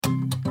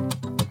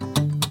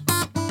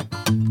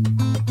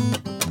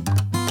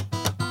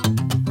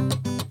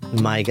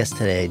My guest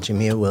today,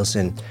 Jamia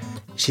Wilson.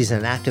 She's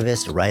an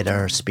activist,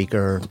 writer,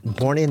 speaker.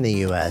 Born in the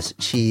U.S.,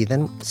 she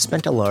then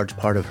spent a large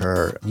part of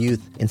her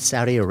youth in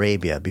Saudi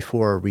Arabia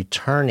before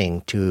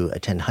returning to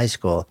attend high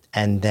school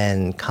and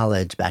then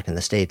college back in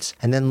the States,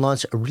 and then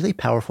launched a really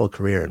powerful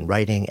career in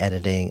writing,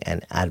 editing,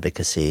 and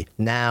advocacy.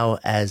 Now,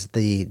 as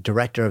the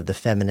director of the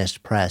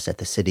feminist press at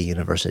the City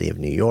University of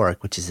New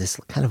York, which is this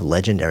kind of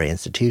legendary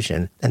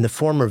institution, and the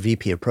former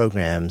VP of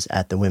programs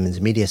at the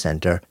Women's Media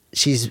Center,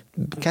 she's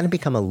kind of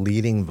become a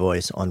leading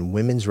voice on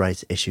women's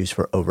rights issues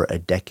for over a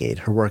decade.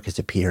 Her work has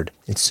appeared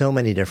in so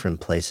many different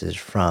places,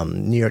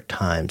 from New York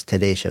Times,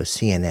 Today Show,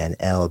 CNN,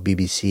 Elle,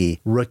 BBC,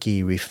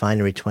 Rookie,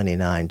 Refinery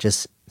 29,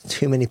 just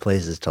too many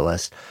places to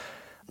list.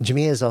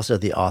 Jamia is also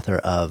the author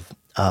of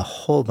a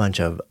whole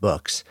bunch of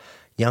books: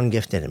 Young,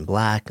 Gifted, and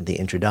Black, The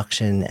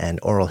Introduction and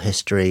Oral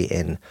History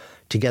in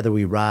Together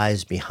We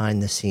Rise,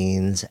 Behind the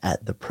Scenes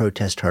at the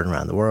Protest Heard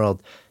Around the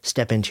World,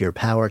 Step Into Your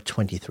Power,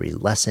 23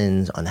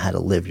 Lessons on How to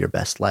Live Your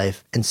Best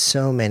Life, and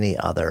so many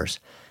others.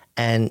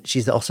 And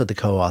she's also the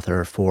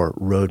co-author for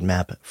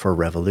Roadmap for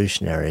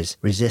Revolutionaries,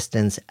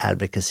 Resistance,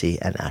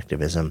 Advocacy, and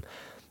Activism.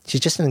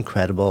 She's just an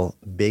incredible,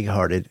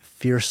 big-hearted,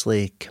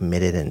 fiercely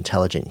committed, and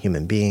intelligent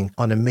human being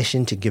on a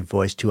mission to give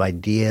voice to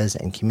ideas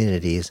and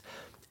communities,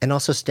 and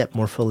also step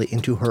more fully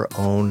into her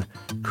own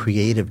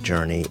creative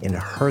journey in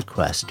her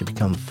quest to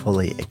become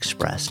fully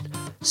expressed.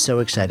 So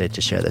excited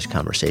to share this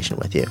conversation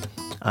with you.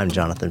 I'm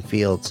Jonathan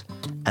Fields,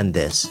 and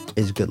this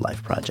is Good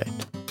Life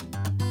Project.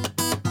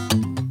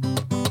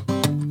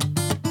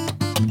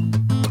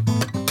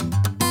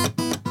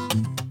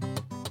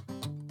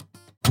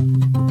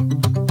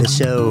 The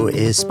show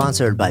is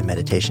sponsored by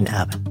meditation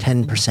app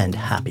 10%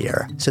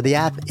 Happier. So the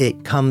app,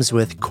 it comes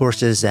with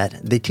courses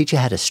that they teach you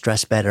how to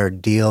stress better,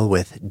 deal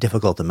with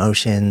difficult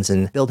emotions,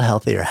 and build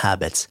healthier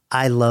habits.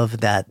 I love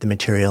that the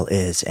material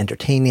is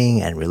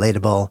entertaining and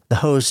relatable. The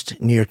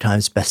host, New York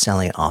Times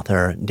bestselling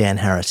author Dan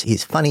Harris,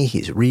 he's funny,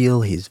 he's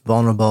real, he's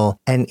vulnerable,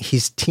 and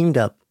he's teamed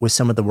up with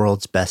some of the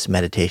world's best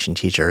meditation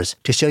teachers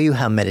to show you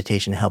how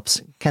meditation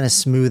helps kind of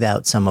smooth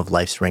out some of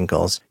life's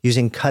wrinkles,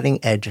 using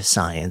cutting-edge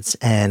science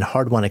and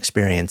hard-won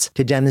experience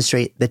to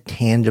demonstrate the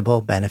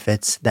tangible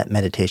benefits that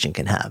meditation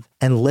can have.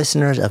 And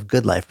listeners of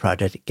Good Life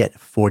Project get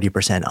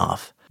 40%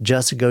 off.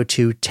 Just go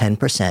to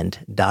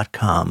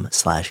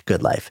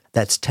 10%.com/goodlife.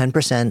 That's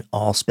 10%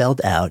 all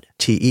spelled out,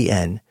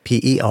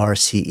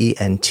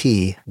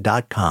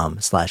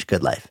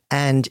 TENPERCENT.com/goodlife.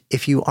 And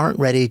if you aren't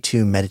ready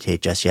to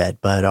meditate just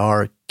yet, but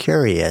are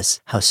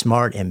curious how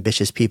smart,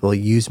 ambitious people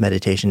use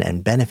meditation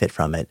and benefit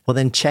from it, well,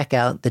 then check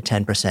out the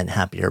 10%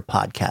 Happier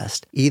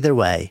podcast. Either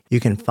way, you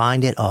can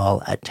find it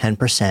all at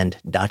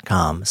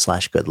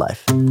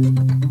 10%.com/goodlife.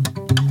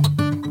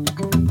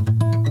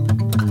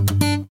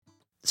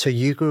 So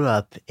you grew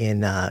up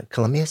in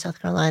Columbia, South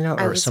Carolina,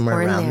 or somewhere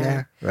around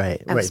there?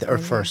 Right. Or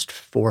first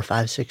 4,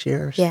 5, 6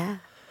 years? Yeah.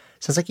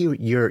 Sounds like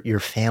your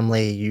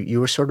family, you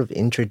were sort of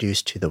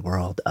introduced to the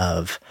world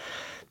of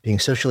being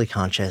socially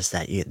conscious,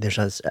 that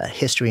there's a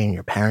history in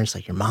your parents,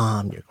 like your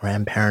mom, your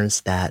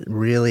grandparents, that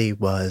really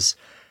was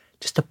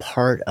just a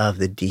part of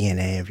the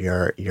DNA of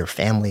your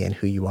family and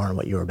who you are and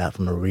what you were about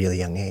from a really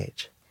young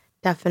age.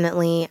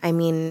 Definitely. I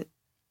mean,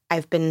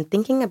 I've been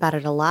thinking about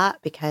it a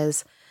lot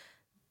because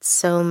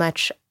so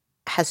much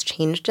has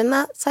changed in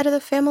that side of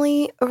the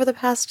family over the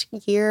past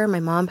year.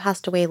 My mom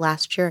passed away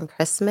last year on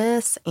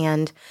Christmas,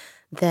 and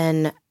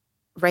then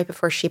right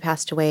before she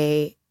passed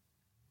away,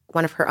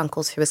 one of her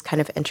uncles who was kind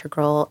of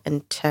integral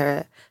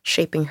into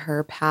shaping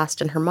her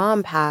passed, and her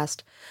mom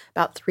passed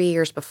about 3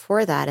 years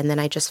before that. And then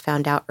I just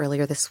found out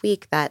earlier this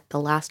week that the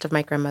last of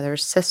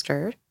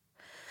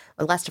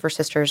her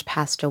sisters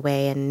passed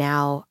away, and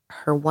now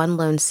her one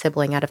lone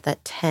sibling out of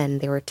that 10,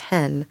 they were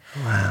 10,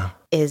 Wow,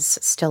 is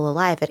still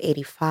alive at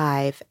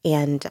 85.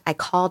 And I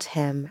called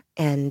him,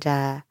 and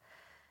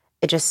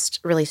it just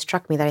really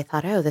struck me that I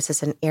thought, oh, this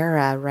is an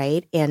era,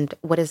 right? And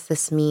what does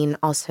this mean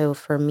also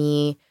for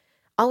me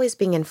always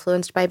being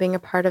influenced by being a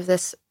part of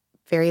this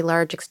very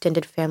large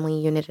extended family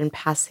unit and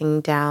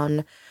passing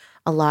down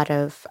a lot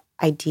of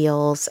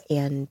ideals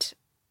and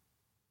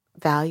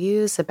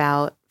values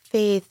about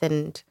faith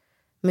and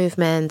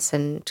movements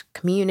and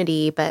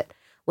community. But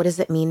what does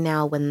it mean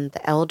now when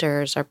the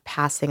elders are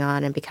passing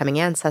on and becoming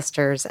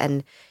ancestors,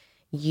 and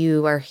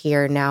you are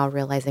here now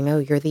realizing, oh,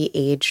 you're the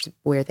age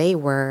where they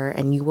were,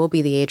 and you will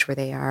be the age where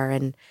they are,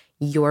 and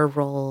your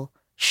role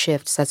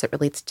shifts as it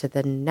relates to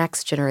the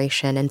next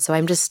generation. And so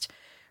I'm just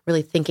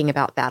really thinking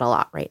about that a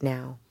lot right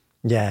now.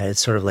 Yeah,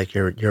 it's sort of like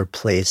your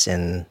place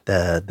in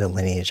the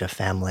lineage of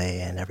family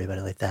and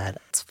everybody like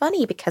that. It's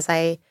funny because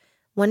I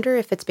wonder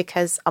if it's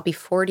because I'll be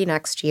 40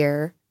 next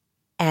year,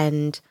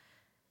 and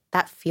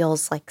that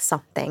feels like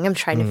something. I'm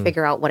trying to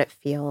figure out what it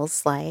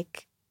feels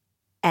like.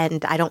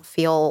 And I don't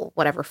feel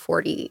whatever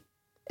 40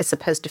 is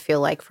supposed to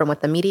feel like from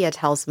what the media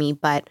tells me,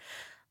 but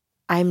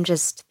I'm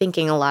just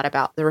thinking a lot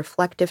about the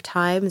reflective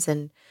times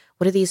and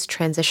what do these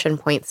transition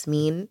points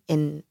mean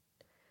in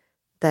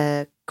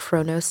the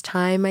Chronos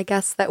time, I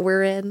guess, that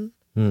we're in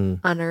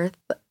on Earth.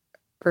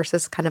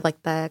 versus kind of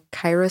like the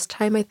Kairos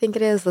time, I think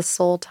it is, the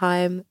soul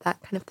time,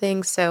 that kind of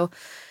thing. So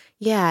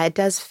yeah, it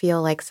does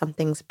feel like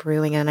something's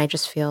brewing. And I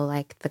just feel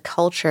like the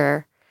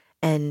culture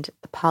and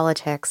the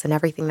politics and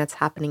everything that's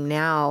happening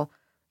now,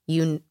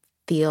 you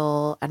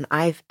feel, and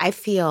I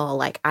feel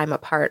like I'm a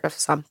part of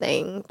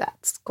something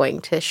that's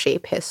going to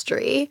shape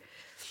history.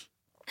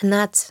 And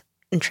that's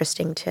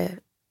interesting to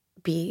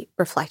be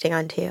reflecting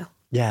on too.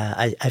 Yeah,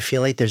 I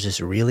feel like there's this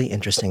really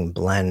interesting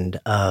blend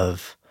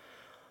of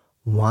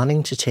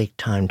wanting to take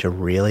time to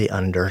really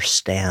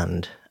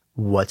understand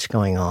what's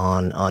going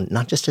on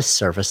not just a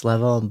surface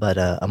level, but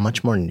a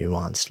much more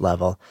nuanced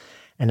level.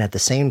 And at the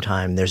same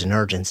time, there's an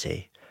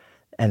urgency.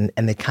 And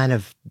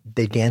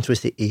they dance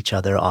with each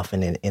other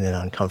often in an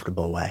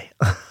uncomfortable way.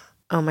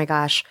 Oh my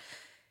gosh.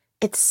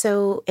 It's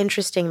so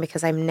interesting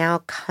because I'm now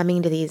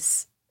coming to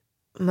these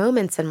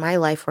moments in my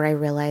life where I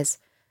realize,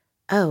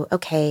 oh,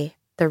 okay,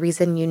 the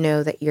reason you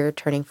know that you're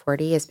turning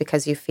 40 is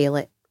because you feel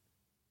it.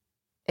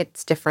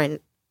 It's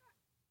different.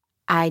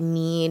 I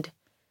need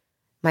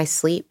my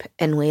sleep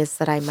in ways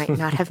that I might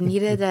not have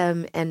needed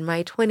them in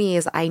my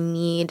 20s. I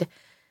need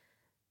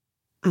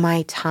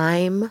my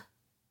time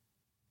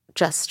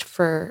just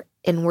for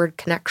inward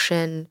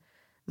connection,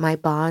 my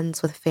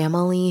bonds with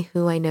family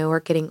who I know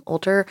are getting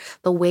older.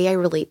 The way I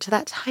relate to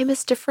that time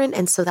is different.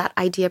 And so that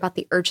idea about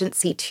the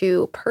urgency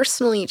too,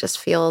 personally just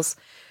feels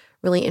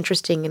really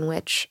interesting, in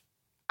which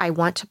I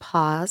want to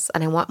pause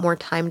and I want more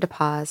time to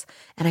pause.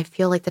 And I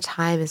feel like the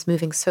time is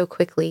moving so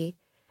quickly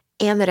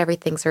and that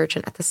everything's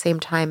urgent at the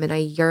same time. And I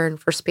yearn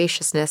for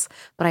spaciousness,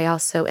 but I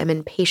also am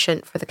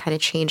impatient for the kind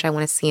of change I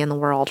want to see in the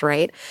world,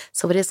 right?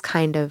 So it is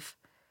kind of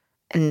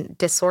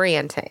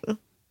disorienting.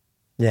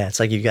 Yeah, it's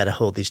like you've got to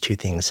hold these two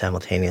things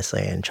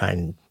simultaneously and try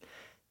and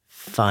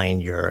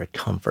find your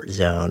comfort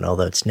zone,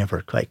 although it's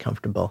never quite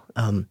comfortable.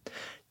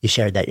 You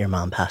shared that your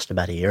mom passed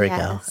about a year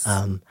ago. Yes.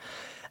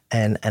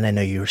 And I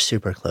know you were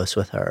super close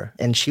with her.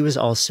 And she was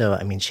also,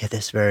 I mean, she had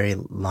this very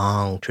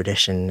long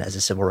tradition as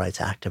a civil rights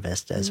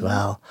activist as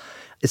well.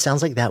 It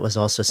sounds like that was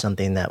also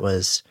something that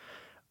was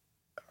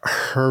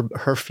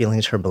her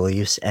feelings, her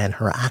beliefs, and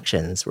her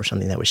actions were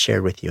something that was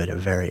shared with you at a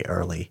very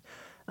early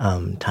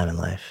time in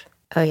life.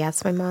 Oh,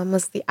 yes. My mom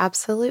was the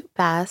absolute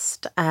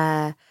best.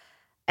 I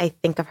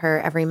think of her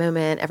every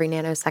moment, every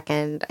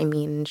nanosecond. I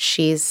mean,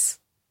 she was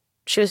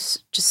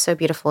just so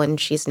beautiful, and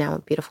she's now a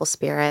beautiful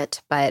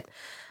spirit. But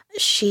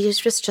she's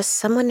just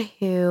someone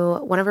who,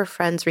 one of her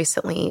friends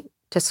recently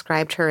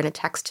described her in a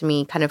text to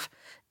me, kind of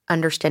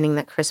understanding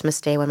that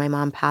Christmas Day when my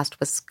mom passed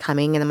was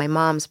coming. And then my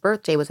mom's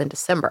birthday was in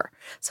December.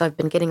 So I've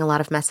been getting a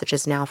lot of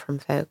messages now from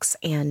folks.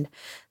 And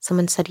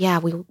someone said, yeah,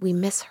 we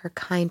miss her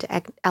kind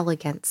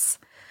elegance.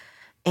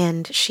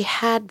 And she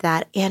had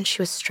that, and she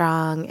was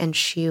strong, and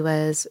she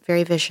was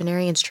very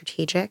visionary and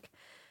strategic,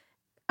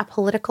 a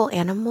political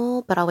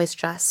animal, but always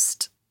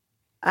just,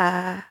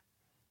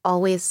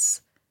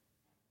 always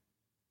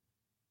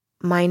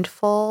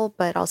mindful,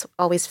 but also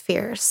always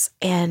fierce.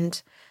 And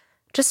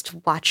just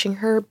watching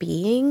her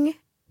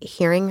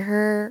hearing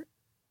her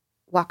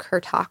walk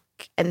her talk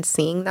and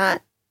seeing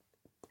that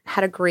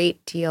had a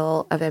great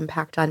deal of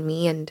impact on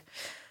me. And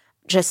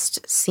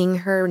just seeing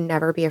her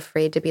never be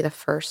afraid to be the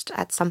first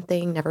at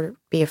something, never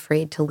be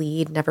afraid to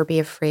lead, never be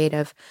afraid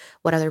of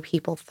what other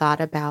people thought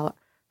about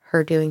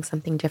her doing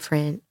something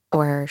different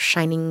or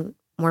shining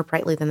more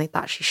brightly than they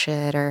thought she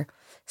should, or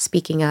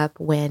speaking up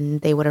when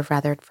they would have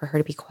rather for her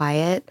to be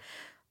quiet.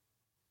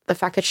 The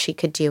fact that she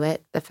could do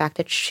it, the fact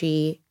that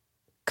she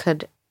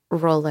could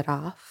roll it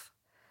off,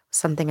 was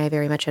something I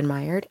very much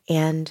admired.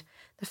 And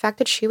the fact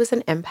that she was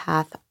an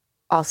empath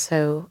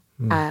also,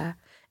 and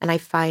I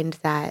find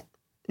that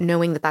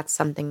knowing that that's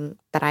something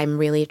that I'm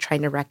really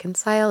trying to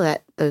reconcile,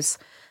 that those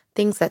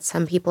things that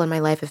some people in my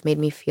life have made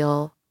me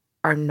feel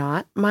are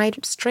not my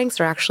strengths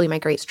are actually my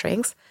great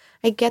strengths,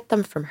 I get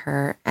them from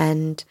her.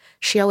 And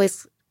she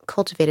always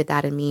cultivated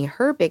that in me.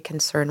 Her big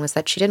concern was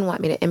that she didn't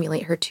want me to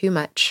emulate her too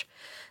much.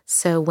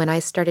 So when I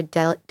started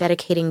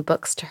dedicating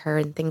books to her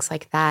and things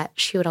like that,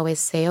 she would always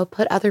say, oh,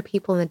 put other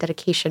people in the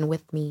dedication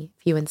with me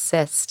if you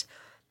insist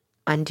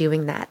on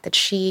doing that. That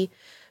she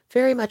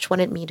very much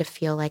wanted me to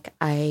feel like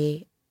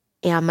I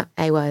am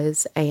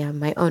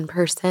my own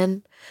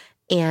person,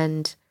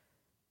 and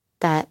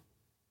that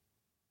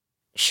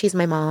she's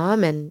my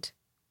mom, and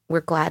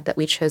we're glad that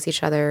we chose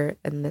each other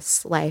in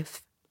this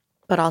life,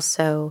 but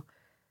also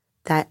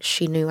that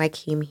she knew I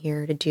came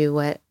here to do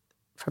what,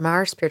 from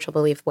our spiritual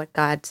belief, what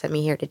God sent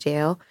me here to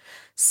do.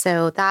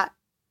 So that,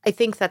 I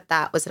think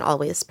that was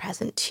always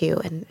present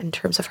too, in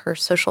terms of her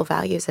social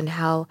values and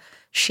how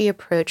she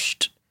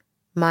approached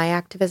my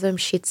activism.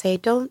 She'd say,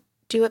 don't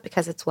do it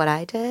because it's what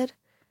I did,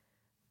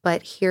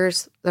 but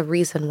here's the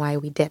reason why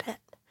we did it.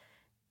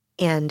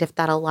 And if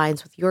that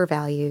aligns with your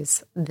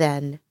values,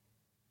 then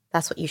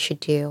that's what you should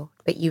do.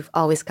 But you've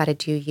always got to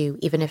do you,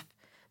 even if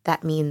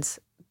that means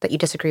that you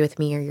disagree with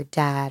me or your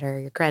dad or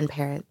your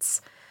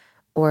grandparents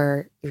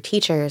or your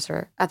teachers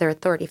or other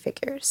authority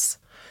figures.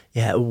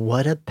 Yeah,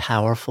 what a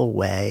powerful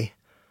way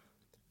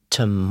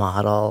to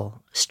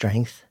model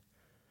strength.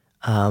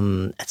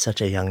 at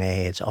such a young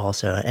age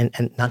also.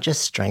 And not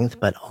just strength,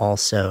 but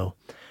also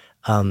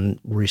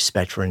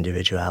respect for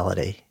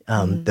individuality.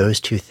 Those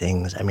two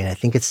things. I mean, I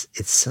think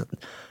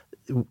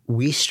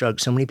we struggle,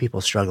 so many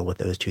people struggle with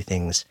those two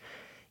things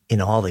in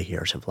all the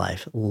years of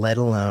life, let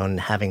alone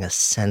having a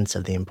sense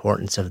of the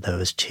importance of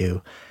those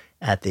two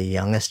at the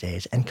youngest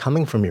age. And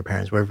coming from your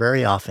parents, where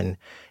very often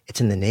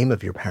it's in the name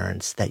of your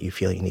parents that you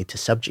feel you need to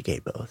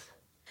subjugate both.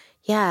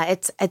 Yeah,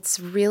 it's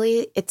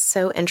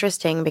so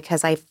interesting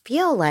because I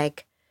feel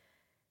like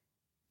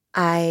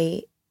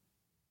I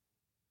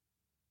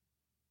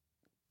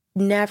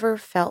never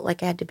felt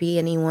like I had to be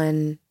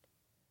anyone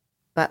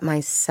but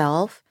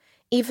myself,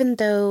 even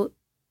though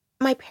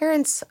my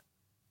parents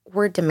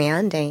were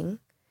demanding.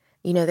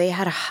 You know, they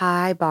had a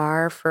high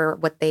bar for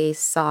what they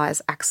saw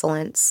as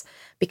excellence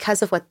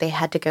because of what they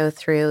had to go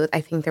through.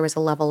 I think there was a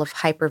level of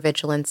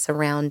hypervigilance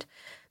around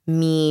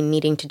me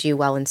needing to do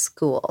well in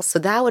school. So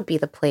that would be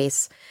the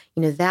place,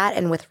 you know, that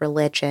and with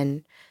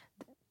religion,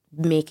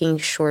 making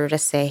sure to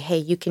say, hey,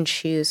 you can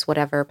choose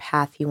whatever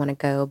path you want to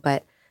go,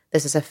 but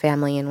this is a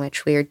family in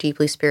which we are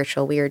deeply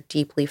spiritual, we are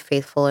deeply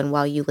faithful, and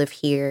while you live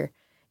here,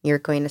 you're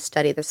going to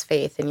study this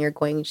faith and you're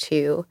going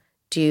to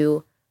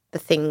do the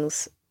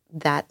things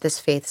that this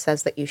faith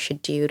says that you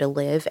should do to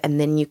live, and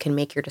then you can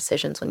make your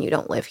decisions when you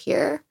don't live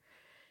here.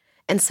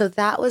 And so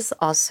that was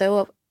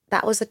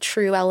a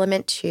true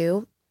element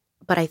too.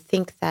 But I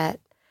think that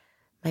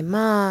my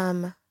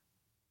mom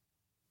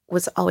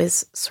was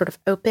always sort of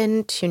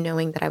open to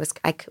knowing that I was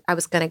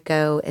going to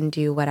go and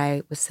do what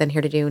I was sent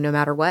here to do no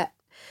matter what.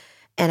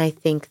 And I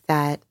think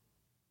that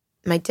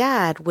my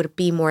dad would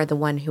be more the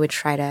one who would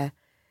try to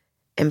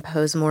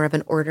impose more of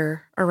an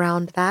order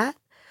around that.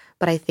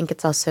 But I think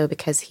it's also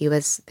because he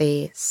was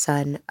the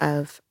son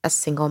of a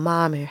single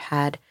mom who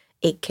had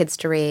 8 kids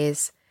to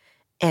raise,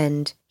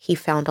 and he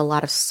found a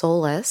lot of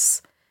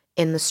solace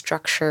in the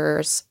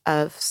structures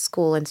of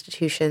school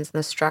institutions and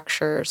the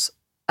structures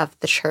of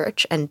the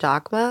church and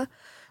dogma,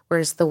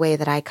 whereas the way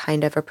that I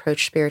kind of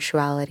approach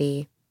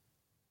spirituality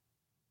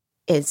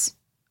is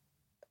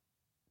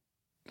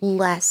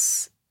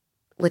less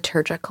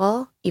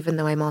liturgical, even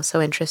though I'm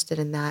also interested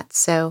in that.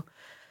 So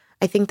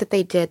I think that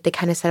they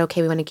kind of said,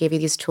 okay, we want to give you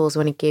these tools,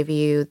 we want to give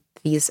you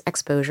these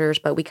exposures,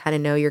 but we kind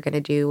of know you're going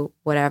to do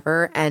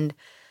whatever. And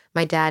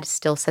my dad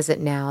still says it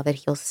now, that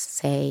he'll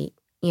say,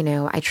 you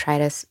know, I try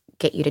to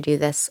get you to do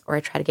this, or I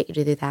try to get you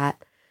to do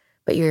that,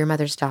 but you're your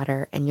mother's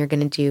daughter and you're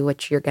going to do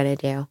what you're going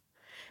to do.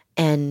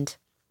 And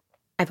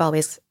I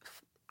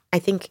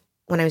think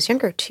when I was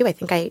younger too, I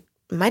think I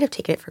might have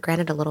taken it for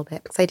granted a little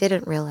bit because I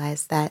didn't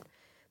realize that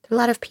there are a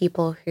lot of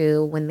people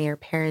who, when they're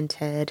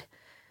parented,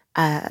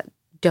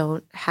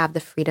 don't have the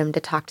freedom to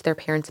talk to their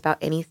parents about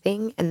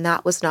anything. And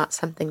that was not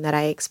something that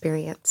I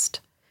experienced.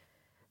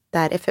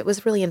 That if it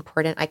was really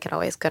important, I could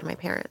always go to my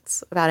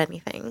parents about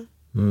anything.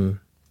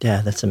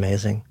 Yeah, that's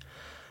amazing.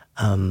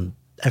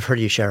 I've heard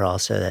you share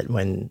also that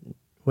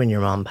when your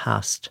mom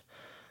passed,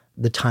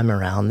 the time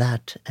around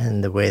that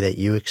and the way that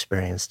you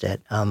experienced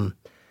it,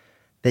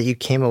 that you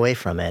came away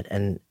from it.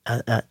 And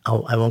I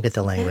won't get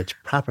the language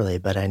properly,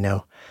 but I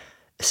know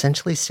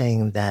essentially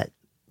saying that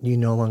you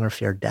no longer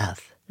fear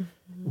death,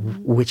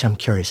 which I'm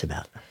curious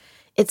about.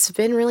 It's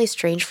been really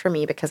strange for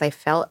me because I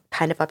felt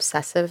kind of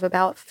obsessive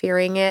about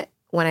fearing it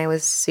when I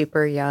was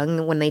super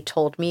young, when they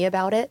told me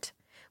about it,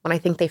 when I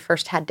think they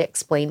first had to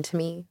explain to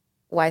me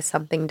why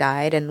something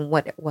died and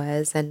what it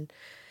was. And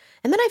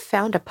then I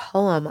found a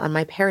poem on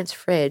my parents'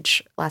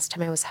 fridge last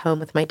time I was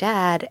home with my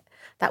dad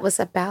that was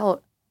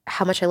about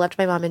how much I loved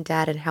my mom and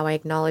dad and how I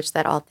acknowledged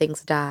that all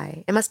things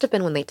die. It must have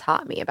been when they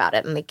taught me about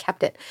it and they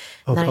kept it.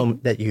 A poem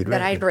that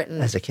I'd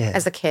written as a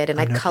kid. And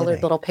I'd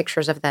colored little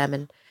pictures of them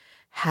and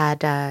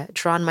had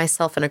drawn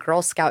myself in a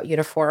Girl Scout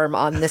uniform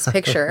on this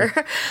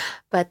picture.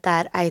 But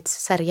that I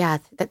said, yeah,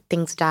 that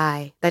things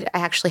die. That I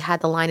actually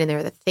had the line in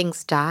there that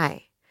things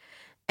die.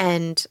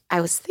 And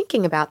I was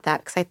thinking about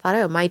that because I thought,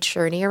 oh, my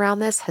journey around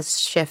this has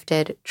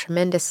shifted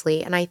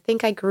tremendously. And I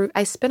think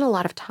I spent a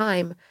lot of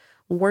time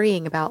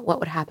worrying about what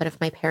would happen if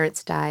my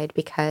parents died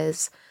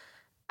because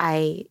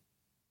I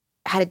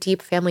had a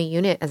deep family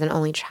unit as an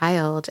only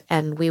child,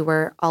 and we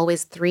were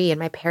always 3, and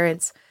my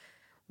parents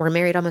were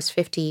married almost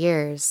 50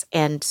 years.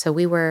 And so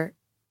we were,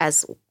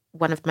 as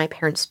one of my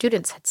parents'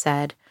 students had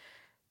said,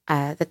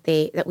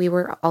 that we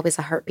were always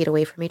a heartbeat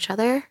away from each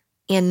other.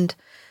 And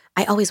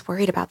I always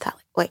worried about that.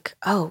 Like,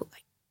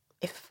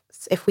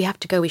 if we have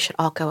to go, we should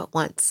all go at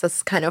once.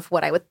 That's kind of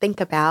what I would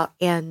think about.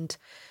 And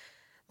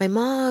my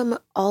mom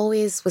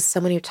always was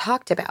someone who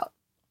talked about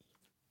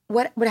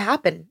what would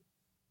happen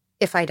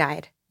if I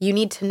died. You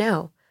need to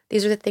know.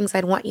 These are the things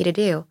I'd want you to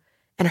do.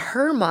 And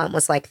her mom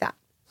was like that.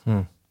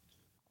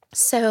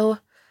 So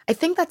I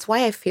think that's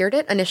why I feared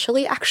it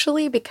initially,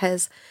 actually,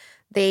 because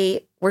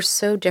they were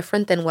so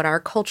different than what our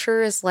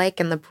culture is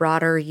like in the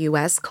broader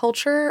U.S.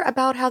 culture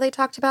about how they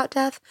talked about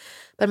death.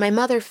 But my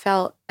mother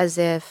felt as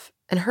if,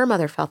 and her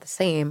mother felt the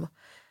same,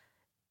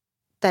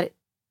 that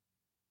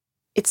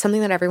it's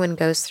something that everyone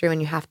goes through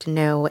and you have to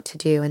know what to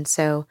do. And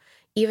so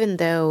even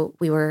though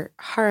we were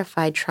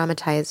horrified,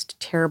 traumatized,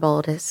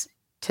 terrible to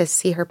to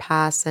see her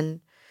pass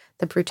and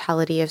the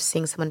brutality of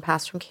seeing someone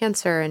pass from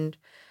cancer and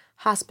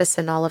hospice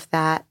and all of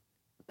that.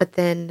 But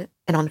then,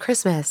 and on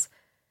Christmas,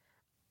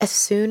 as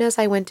soon as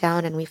I went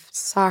down and we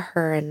saw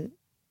her and,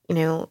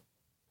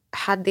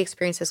 had the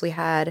experiences we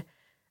had,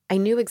 I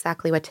knew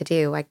exactly what to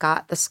do. I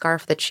got the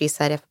scarf that she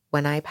said, if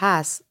when I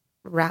pass,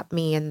 wrap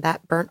me in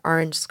that burnt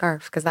orange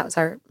scarf, because that was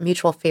our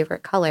mutual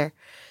favorite color.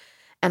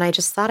 And I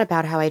just thought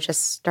about how I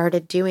just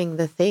started doing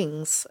the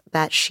things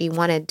that she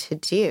wanted to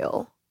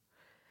do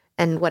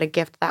and what a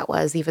gift that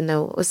was, even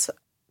though it was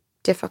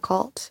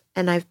difficult.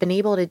 And I've been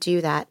able to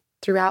do that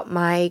throughout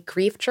my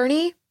grief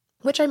journey,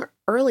 which I'm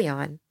early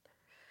on.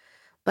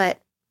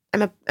 But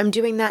I'm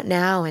doing that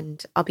now,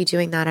 and I'll be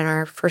doing that on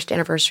our first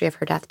anniversary of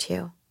her death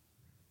too.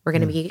 We're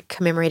going to be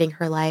commemorating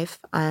her life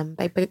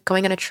by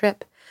going on a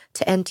trip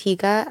to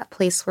Antigua, a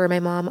place where my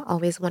mom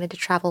always wanted to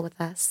travel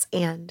with us,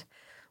 and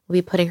we'll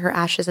be putting her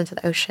ashes into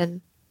the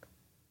ocean.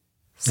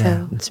 So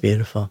yeah, it's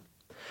beautiful.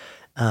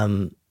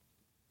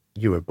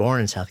 You were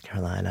born in South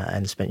Carolina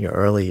and spent your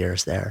early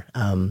years there.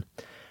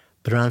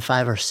 But around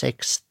 5 or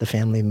 6, the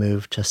family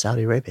moved to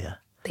Saudi Arabia.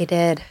 They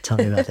did. Tell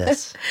me about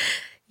this.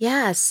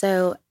 Yeah,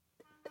 so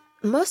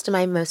most of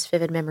my most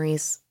vivid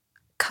memories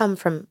come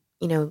from,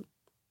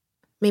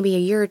 maybe a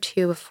year or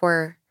two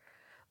before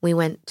we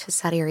went to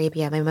Saudi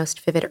Arabia, my most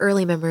vivid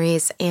early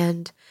memories,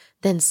 and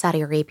then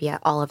Saudi Arabia,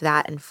 all of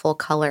that in full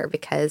color,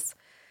 because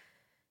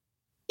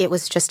it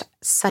was just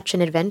such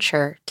an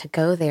adventure to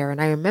go there.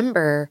 And I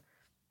remember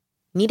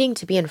needing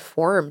to be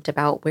informed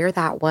about where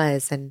that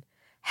was and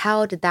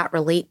how did that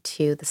relate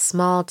to the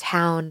small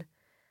town,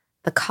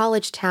 the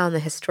college town, the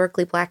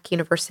historically Black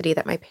university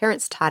that my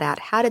parents taught at.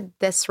 How did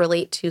this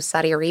relate to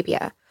Saudi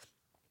Arabia?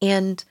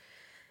 And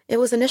it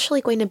was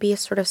initially going to be a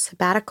sort of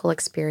sabbatical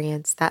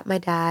experience that my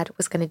dad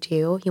was going to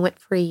do. He went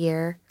for a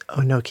year.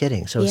 Oh, no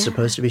kidding. So it's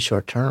supposed to be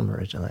short term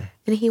originally.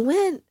 And he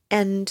went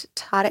and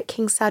taught at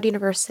King Saud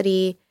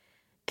University.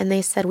 And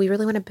they said, we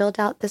really want to build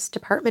out this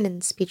department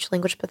in speech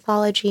language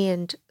pathology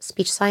and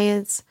speech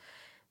science.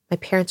 My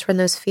parents were in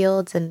those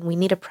fields, and we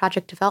need a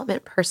project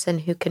development person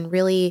who can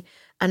really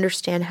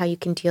understand how you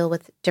can deal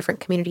with different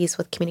communities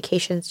with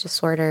communications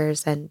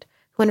disorders and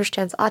who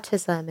understands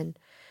autism. And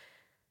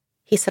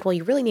he said, well,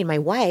 you really need my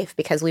wife,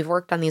 because we've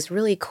worked on these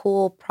really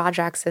cool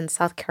projects in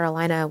South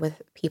Carolina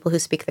with people who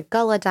speak the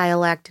Gullah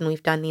dialect, and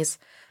we've done these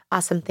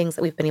awesome things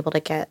that we've been able to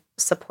get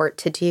support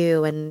to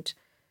do, and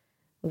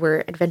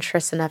we're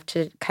adventurous enough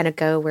to kind of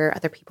go where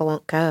other people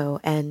won't go.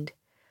 And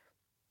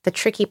the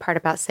tricky part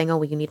about saying, oh,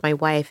 well, you need my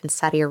wife in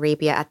Saudi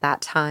Arabia at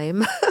that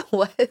time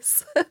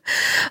was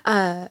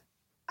an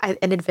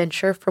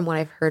adventure from what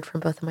I've heard from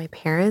both of my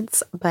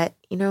parents. But,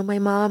 my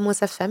mom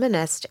was a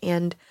feminist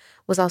and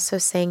was also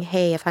saying,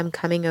 hey, if I'm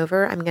coming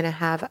over, I'm going to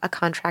have a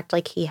contract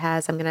like he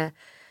has. I'm going to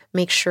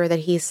make sure that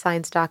he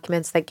signs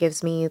documents that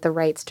gives me the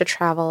rights to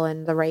travel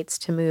and the rights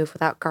to move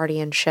without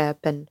guardianship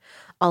and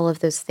all of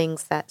those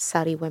things that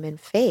Saudi women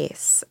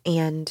face.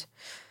 And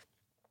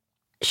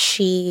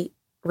she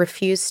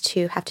refused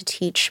to have to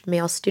teach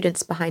male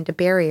students behind a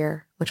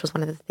barrier, which was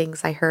one of the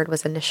things I heard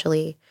was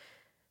initially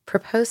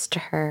proposed to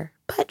her.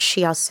 But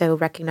she also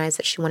recognized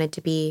that she wanted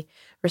to be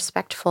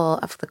respectful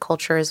of the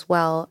culture as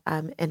well,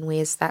 in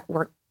ways that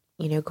weren't,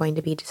 going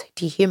to be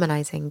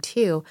dehumanizing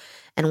too,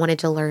 and wanted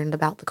to learn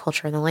about the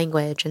culture and the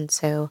language. And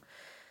so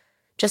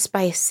just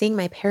by seeing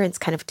my parents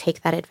kind of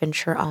take that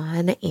adventure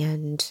on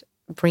and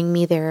bring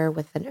me there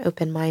with an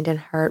open mind and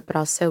heart, but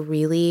also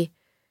really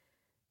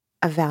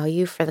a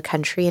value for the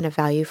country and a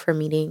value for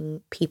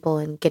meeting people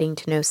and getting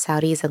to know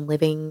Saudis and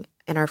living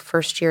in our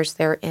first years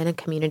there in a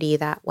community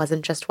that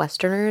wasn't just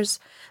Westerners,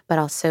 but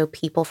also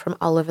people from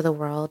all over the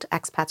world,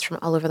 expats from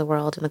all over the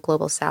world in the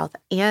global South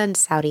and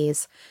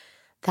Saudis.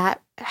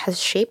 That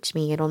has shaped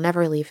me. It'll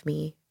never leave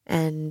me.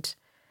 And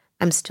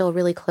I'm still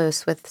really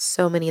close with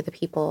so many of the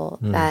people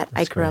that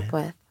I grew up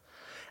with.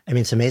 I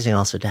mean, it's amazing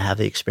also to have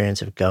the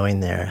experience of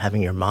going there,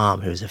 having your mom,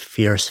 who's a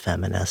fierce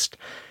feminist,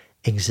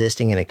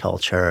 existing in a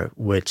culture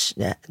which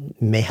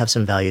may have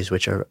some values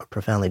which are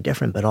profoundly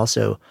different, but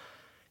also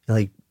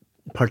like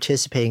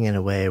participating in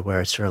a way where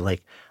it's sort of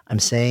like, I'm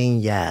saying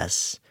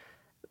yes,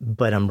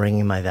 but I'm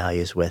bringing my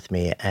values with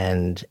me,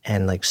 and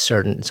like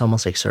it's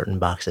almost like certain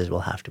boxes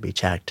will have to be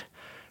checked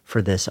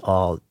for this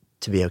all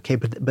to be okay.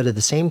 But at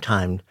the same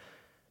time,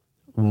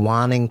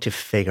 wanting to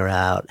figure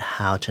out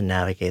how to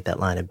navigate that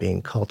line of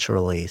being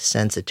culturally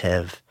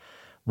sensitive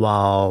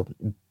while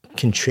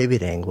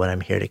contributing what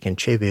I'm here to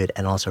contribute,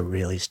 and also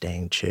really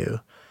staying true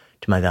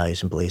to my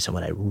values and beliefs and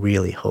what I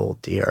really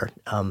hold dear.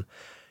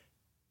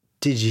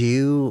 Did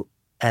you,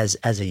 as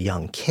a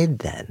young kid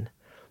then,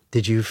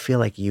 did you feel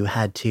like you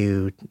had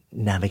to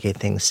navigate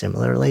things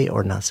similarly,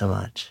 or not so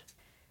much?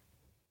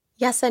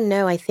 Yes and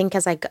no. I think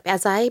as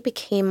I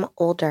became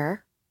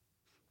older,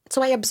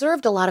 so I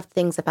observed a lot of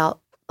things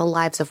about the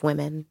lives of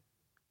women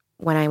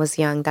when I was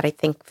young that I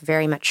think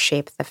very much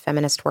shaped the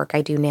feminist work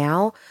I do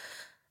now.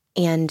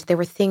 And there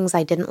were things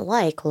I didn't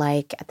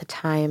like at the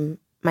time,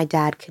 my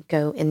dad could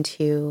go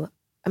into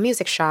a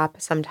music shop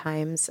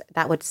sometimes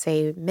that would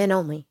say men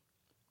only,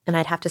 and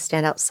I'd have to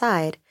stand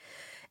outside.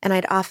 And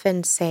I'd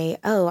often say,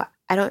 oh,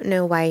 I don't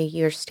know why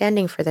you're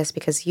standing for this,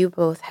 because you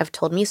both have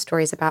told me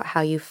stories about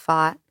how you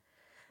fought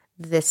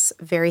this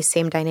very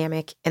same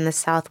dynamic in the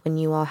South when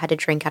you all had to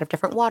drink out of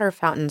different water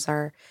fountains,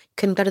 or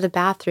couldn't go to the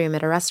bathroom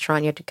at a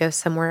restaurant, you had to go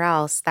somewhere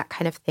else, that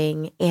kind of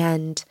thing.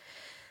 And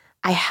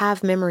I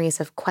have memories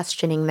of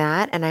questioning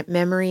that, and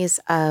memories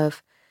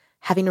of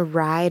having to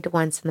ride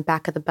once in the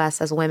back of the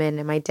bus as women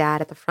and my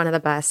dad at the front of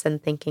the bus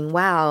and thinking,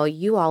 wow,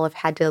 you all have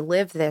had to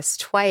live this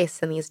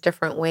twice in these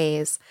different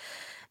ways.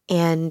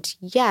 And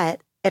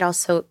yet it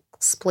also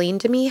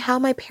explained to me how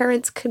my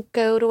parents could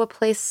go to a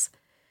place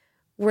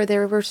where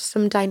there were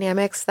some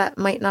dynamics that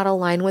might not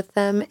align with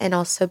them, and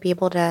also be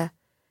able to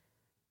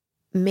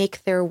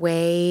make their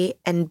way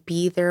and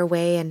be their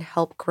way and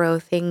help grow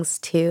things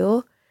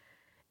too,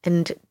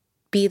 and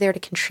be there to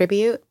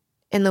contribute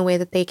in the way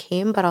that they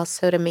came, but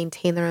also to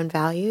maintain their own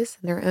values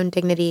and their own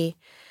dignity.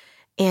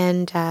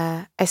 And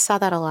I saw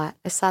that a lot.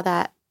 I saw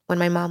that when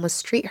my mom was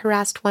street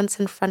harassed once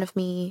in front of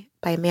me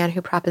by a man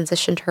who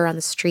propositioned her on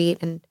the street.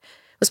 And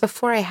it was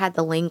before I had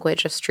the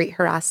language of street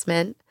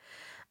harassment.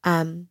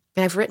 And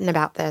I've written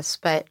about this,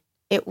 but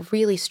it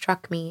really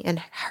struck me, and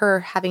her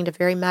having to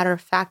very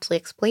matter-of-factly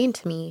explain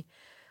to me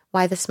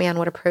why this man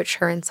would approach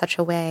her in such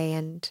a way.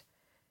 And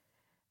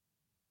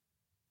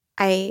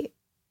I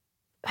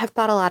have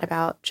thought a lot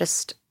about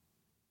just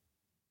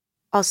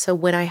also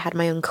when I had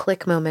my own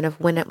click moment of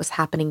when it was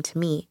happening to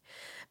me,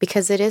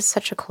 because it is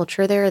such a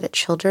culture there that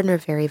children are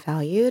very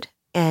valued.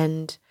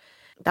 And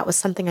that was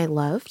something I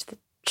loved. That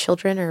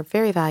children are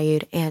very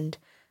valued. And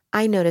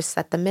I noticed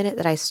that the minute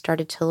that I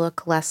started to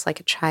look less like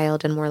a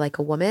child and more like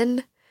a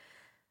woman,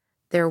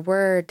 there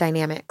were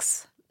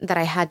dynamics that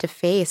I had to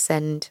face.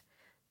 And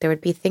there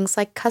would be things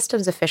like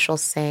customs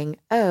officials saying,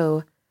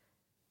 oh,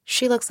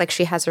 she looks like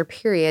she has her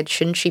period.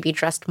 Shouldn't she be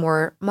dressed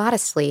more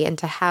modestly? And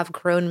to have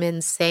grown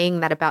men saying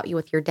that about you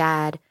with your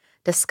dad,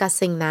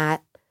 discussing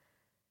that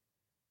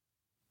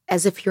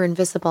as if you're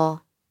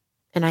invisible.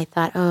 And I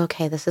thought, oh,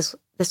 okay, this is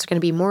going to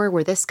be more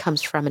where this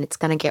comes from, and it's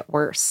going to get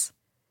worse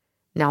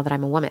now that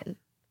I'm a woman.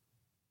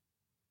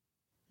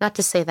 Not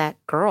to say that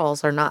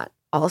girls are not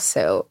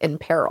also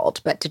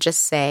imperiled, but to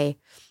just say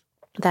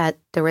that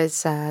there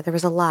was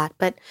a lot.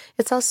 But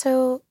it's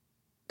also,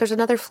 there's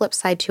another flip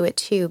side to it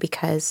too,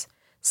 because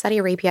Saudi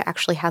Arabia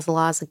actually has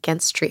laws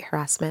against street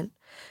harassment.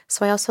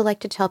 So I also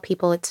like to tell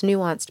people it's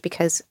nuanced,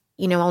 because,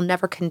 I'll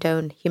never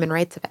condone human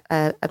rights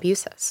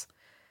abuses.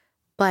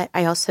 But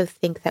I also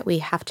think that we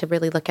have to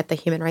really look at the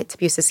human rights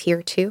abuses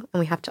here too. And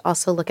we have to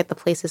also look at the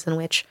places in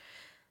which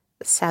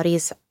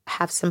Saudis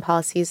have some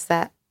policies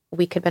that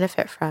we could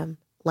benefit from,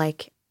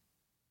 like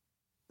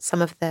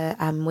some of the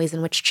ways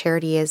in which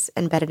charity is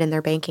embedded in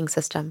their banking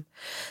system.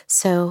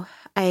 So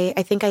I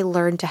think I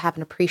learned to have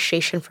an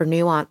appreciation for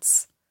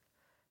nuance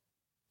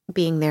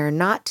being there,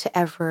 not to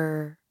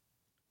ever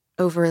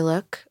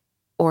overlook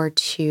or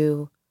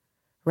to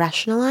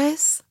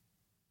rationalize,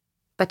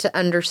 but to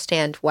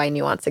understand why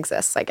nuance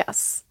exists, I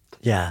guess.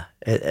 Yeah,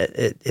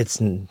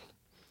 it's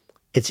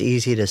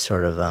easy to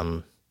sort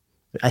of,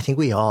 I think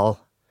we all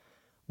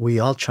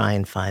try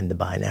and find the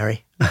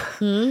binary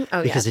Oh,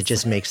 because yes. it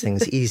just makes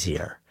things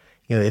easier.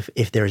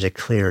 If there's a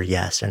clear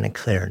yes and a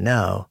clear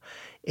no,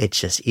 it's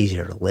just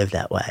easier to live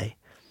that way.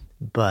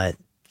 But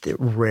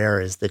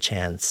rare is the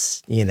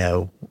chance,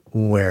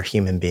 where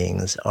human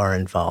beings are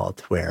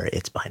involved, where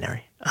it's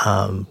binary,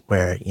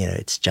 where,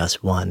 it's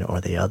just one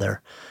or the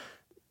other.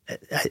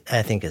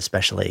 I think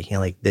especially,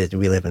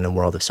 we live in a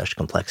world of such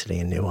complexity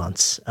and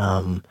nuance,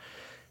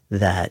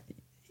 that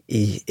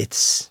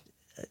it's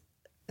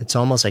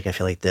almost like I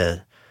feel like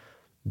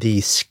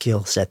the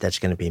skill set that's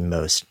going to be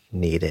most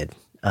needed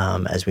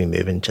as we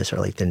move into sort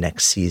of like the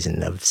next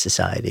season of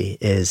society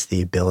is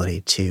the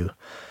ability to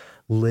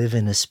live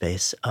in a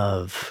space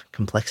of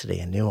complexity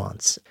and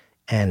nuance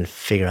and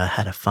figure out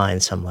how to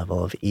find some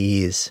level of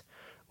ease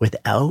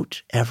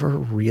without ever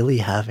really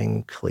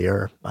having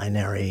clear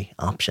binary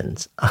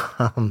options.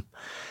 And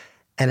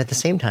at the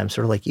same time,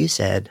 sort of like you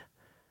said,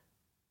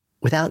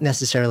 without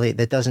necessarily,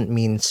 that doesn't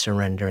mean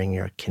surrendering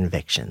your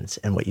convictions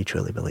and what you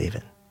truly believe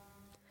in.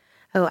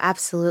 Oh,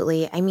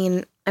 absolutely. I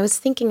mean, I was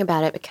thinking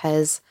about it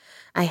because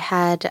I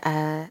had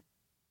a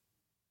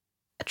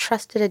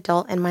trusted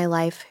adult in my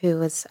life who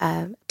was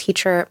a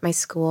teacher at my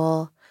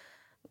school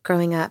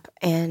growing up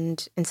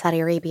and in Saudi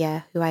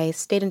Arabia, who I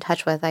stayed in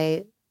touch with.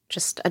 I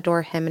just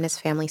adore him and his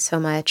family so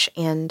much.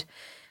 And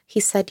he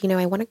said,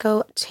 I want to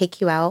go take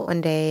you out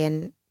one day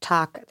and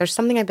talk. There's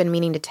something I've been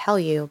meaning to tell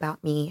you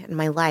about me and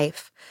my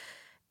life.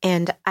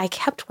 And I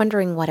kept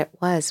wondering what it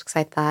was, because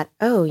I thought,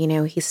 oh,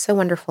 he's so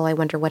wonderful. I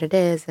wonder what it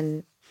is.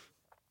 And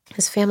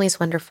his family's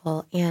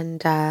wonderful.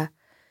 And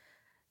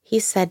he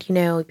said,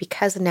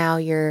 because now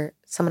you're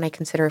someone I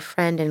consider a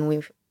friend, and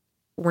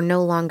we're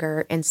no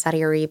longer in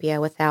Saudi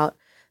Arabia without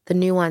the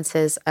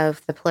nuances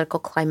of the political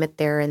climate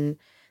there and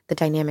the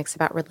dynamics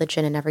about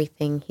religion and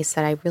everything. He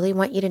said, I really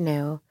want you to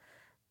know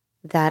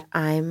that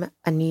I'm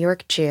a New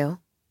York Jew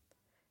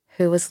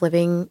who was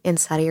living in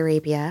Saudi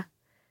Arabia.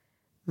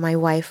 My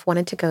wife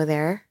wanted to go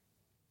there.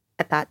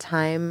 At that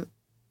time,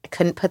 I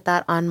couldn't put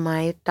that on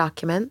my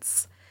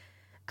documents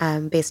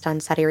based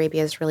on Saudi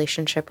Arabia's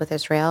relationship with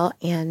Israel.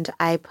 And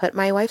I put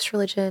my wife's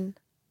religion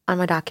on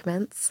my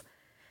documents.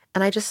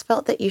 And I just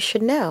felt that you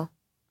should know.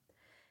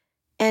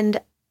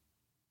 And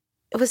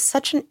it was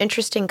such an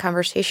interesting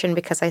conversation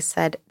because I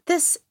said,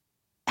 this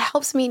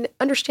helps me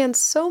understand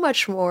so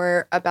much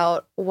more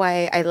about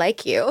why I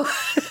like you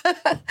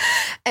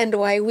and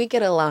why we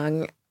get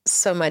along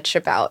so much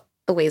about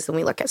the ways that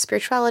we look at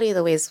spirituality,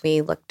 the ways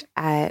we looked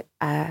at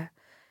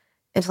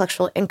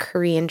intellectual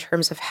inquiry in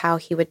terms of how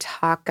he would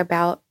talk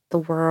about the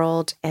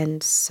world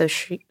and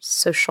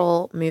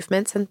social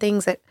movements and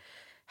things that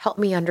helped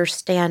me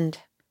understand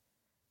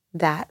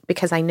that,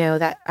 because I know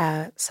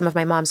that some of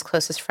my mom's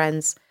closest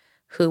friends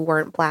who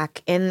weren't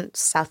Black in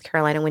South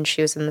Carolina when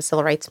she was in the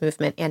civil rights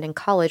movement and in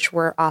college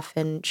were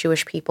often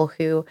Jewish people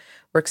who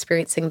were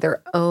experiencing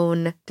their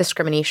own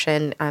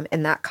discrimination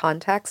in that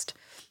context.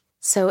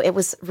 So it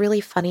was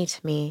really funny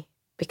to me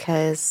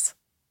because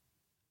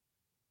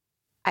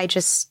I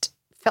just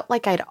felt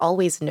like I'd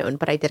always known,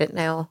 but I didn't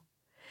know.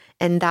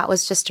 And that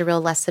was just a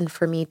real lesson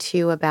for me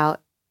too,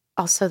 about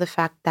also the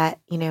fact that,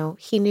 you know,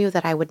 he knew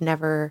that I would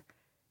never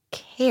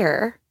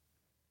care,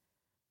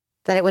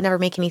 that it would never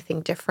make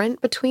anything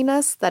different between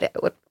us, that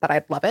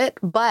I'd love it,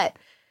 but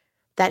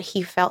that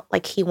he felt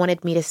like he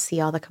wanted me to see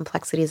all the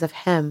complexities of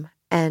him.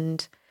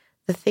 And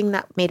the thing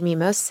that made me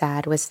most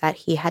sad was that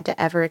he had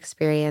to ever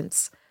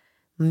experience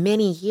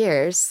many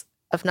years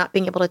of not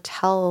being able to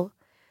tell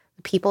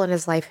the people in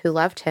his life who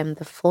loved him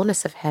the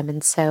fullness of him.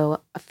 And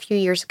so a few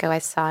years ago, I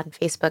saw on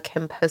Facebook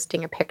him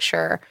posting a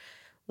picture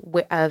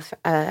of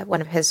one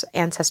of his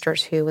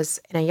ancestors who was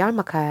in a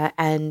yarmulke,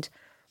 and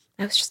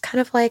I was just kind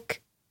of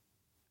like,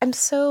 I'm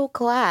so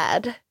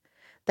glad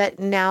that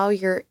now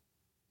you're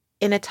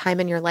in a time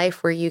in your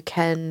life where you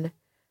can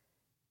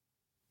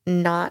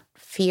not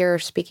fear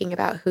speaking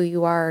about who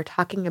you are or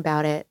talking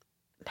about it,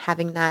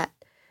 having that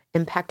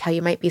impact how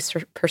you might be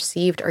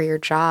perceived or your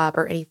job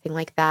or anything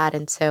like that.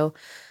 And so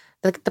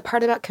the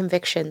part about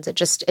convictions,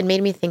 it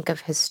made me think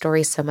of his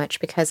story so much,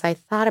 because I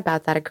thought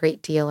about that a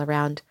great deal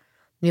around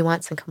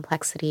nuance and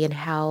complexity and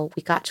how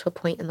we got to a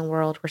point in the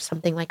world where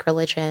something like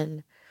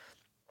religion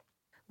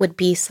would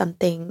be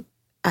something,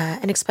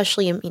 and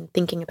especially, I mean,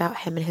 thinking about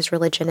him and his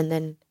religion and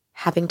then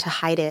having to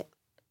hide it,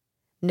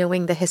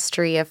 knowing the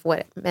history of what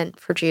it meant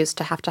for Jews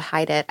to have to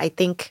hide it. I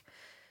think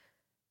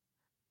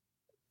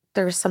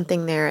there was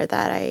something there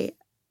that I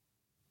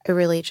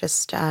really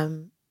just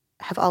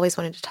have always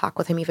wanted to talk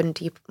with him even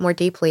more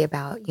deeply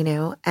about, you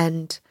know.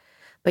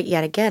 But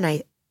yet again,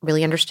 I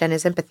really understand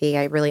his empathy.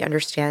 I really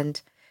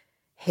understand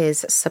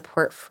his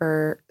support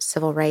for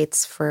civil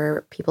rights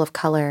for people of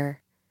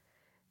color.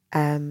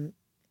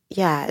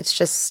 Yeah, it's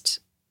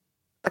just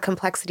the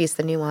complexities,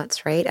 the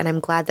nuance, right? And I'm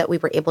glad that we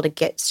were able to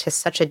get to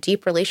such a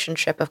deep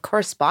relationship of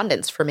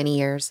correspondence for many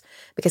years,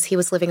 because he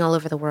was living all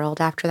over the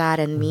world after that,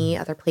 and me,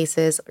 other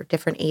places or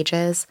different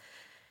ages,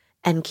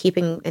 and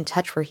keeping in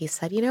touch where he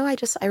said, you know,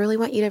 I really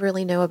want you to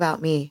really know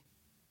about me.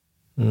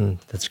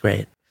 That's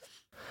great.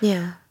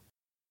 Yeah.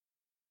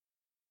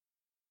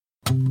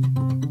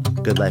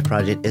 Good Life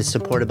Project is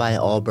supported by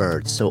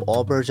Allbirds. So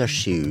Allbirds are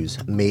shoes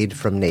made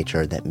from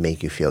nature that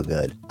make you feel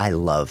good. I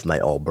love my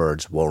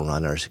Allbirds wool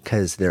runners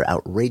because they're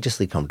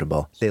outrageously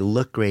comfortable. They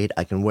look great.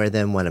 I can wear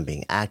them when I'm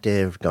being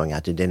active, going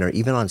out to dinner,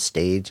 even on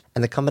stage.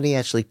 And the company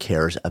actually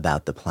cares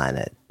about the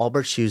planet.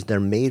 Allbirds shoes, they're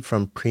made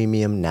from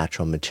premium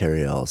natural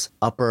materials.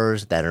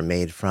 Uppers that are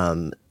made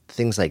from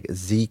things like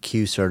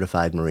ZQ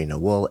certified merino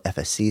wool,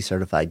 FSC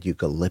certified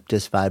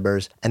eucalyptus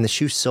fibers, and the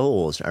shoe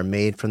soles are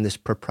made from this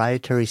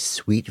proprietary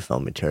sweet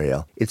foam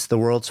material. It's the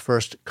world's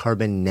first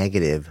carbon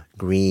negative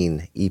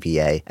green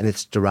EPA, and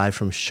it's derived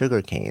from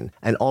sugarcane.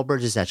 And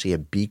Allbirds is actually a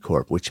B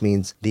Corp, which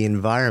means the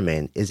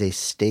environment is a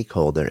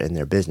stakeholder in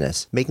their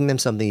business, making them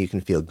something you can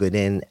feel good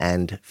in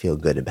and feel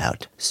good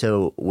about.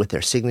 So with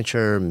their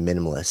signature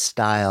minimalist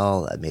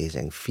style,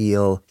 amazing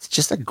feel, it's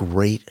just a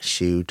great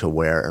shoe to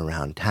wear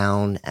around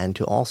town and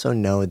to also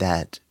know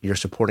that you're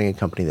supporting a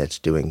company that's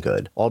doing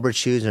good. Allbirds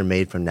shoes are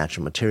made from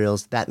natural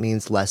materials. That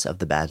means less of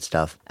the bad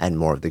stuff and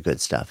more of the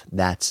good stuff.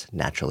 That's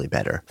naturally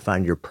better.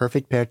 Find your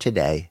perfect pair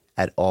today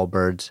at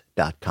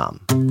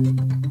allbirds.com.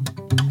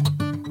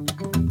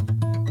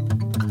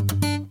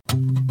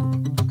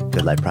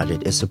 Good Life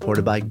Project is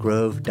supported by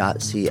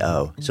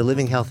Grove.co. So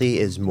living healthy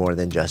is more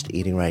than just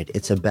eating right.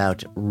 It's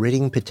about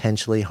ridding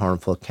potentially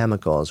harmful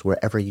chemicals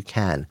wherever you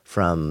can,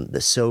 from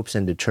the soaps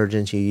and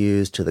detergents you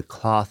use to the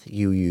cloth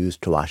you use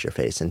to wash your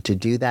face. And to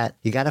do that,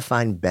 you got to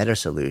find better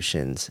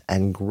solutions,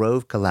 and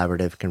Grove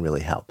Collaborative can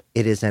really help.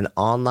 It is an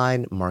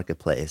online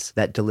marketplace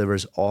that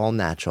delivers all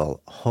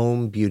natural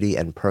home, beauty,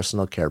 and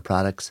personal care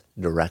products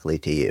directly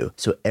to you.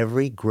 So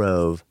every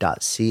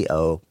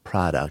Grove.co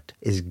product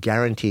is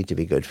guaranteed to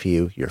be good for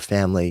you, your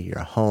family,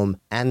 your home,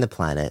 and the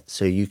planet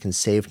so you can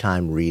save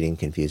time reading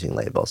confusing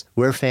labels.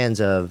 We're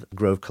fans of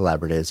Grove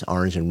Collaborative's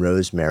Orange and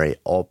Rosemary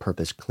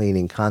all-purpose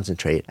cleaning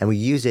concentrate, and we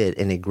use it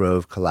in a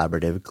Grove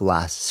Collaborative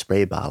glass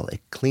spray bottle.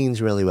 It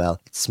cleans really well,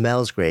 it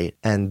smells great,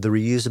 and the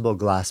reusable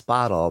glass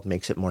bottle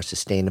makes it more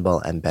sustainable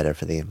and better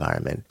for the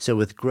environment. So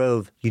with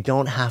Grove, you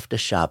don't have to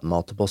shop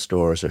multiple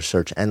stores or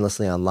search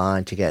endlessly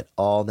online to get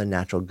all the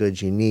natural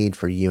goods you need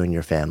for you and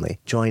your family.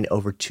 Join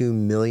over 2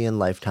 million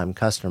lifetime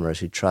customers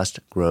who trust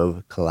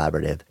Grove Collaborative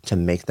to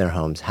make their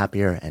homes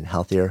happier and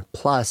healthier.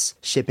 Plus,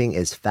 shipping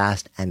is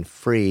fast and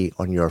free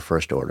on your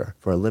first order.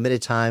 For a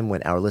limited time,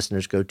 when our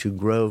listeners go to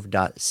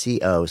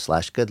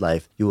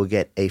grove.co/goodlife, you will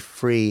get a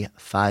free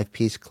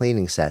 5-piece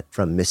cleaning set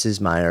from Mrs.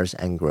 Myers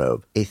and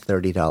Grove, a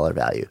 $30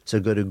 value. So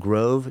go to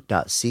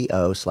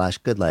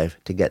grove.co/goodlife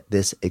to get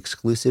this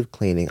exclusive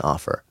cleaning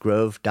offer.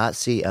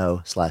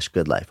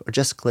 grove.co/goodlife, or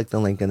just click the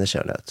link in the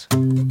show notes.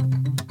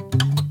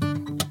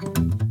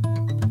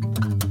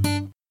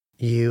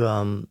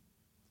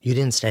 You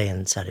didn't stay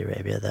in Saudi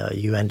Arabia, though.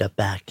 You end up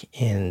back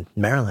in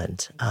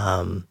Maryland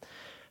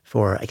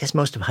for, I guess,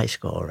 most of high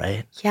school,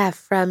 right? Yeah,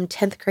 from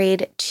 10th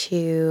grade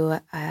to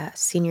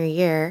senior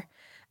year,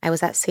 I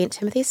was at St.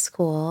 Timothy's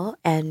School,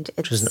 and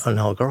it's Which is an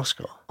all-girls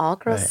school.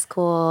 All-girls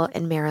school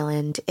in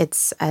Maryland.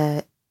 It's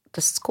the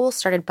school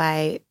started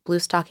by blue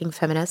stocking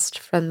feminists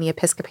from the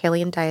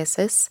Episcopalian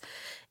diocese,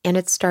 and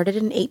it started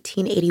in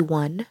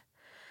 1881.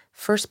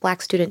 First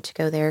Black student to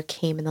go there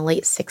came in the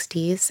late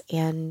 60s,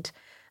 and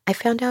I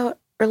found out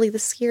early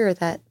this year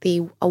that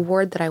the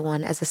award that I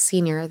won as a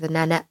senior, the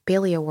Nanette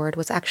Bailey Award,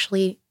 was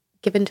actually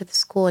given to the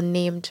school and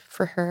named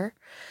for her.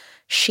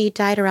 She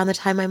died around the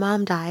time my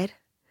mom died,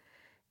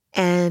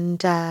 and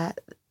the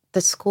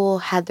school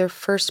had their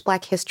first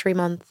Black History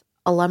Month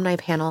alumni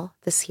panel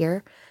this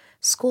year.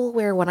 School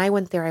where when I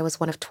went there, I was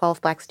one of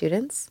 12 Black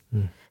students.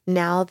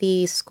 Now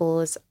the school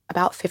is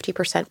about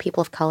 50%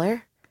 people of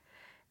color,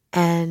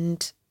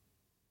 and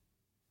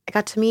I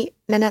got to meet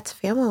Nanette's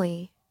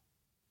family,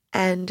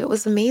 and it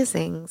was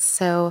amazing.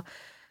 So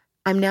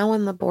I'm now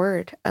on the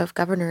board of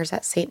governors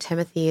at St.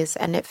 Timothy's,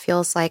 and it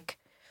feels like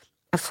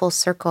a full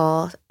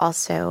circle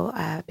also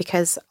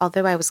because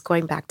although I was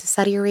going back to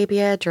Saudi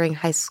Arabia during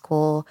high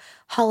school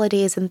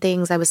holidays and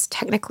things, I was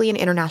technically an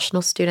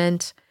international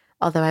student,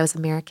 although I was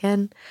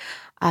American.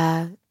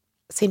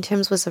 St.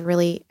 Tim's was a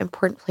really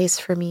important place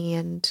for me,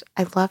 and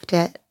I loved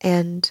it.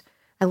 And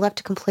I loved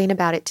to complain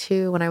about it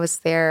too when I was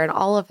there and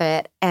all of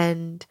it.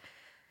 And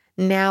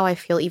now I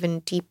feel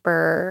even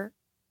deeper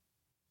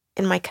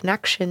in my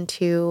connection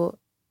to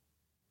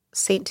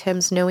St.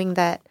 Tim's, knowing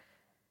that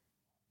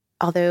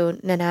although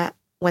Nanette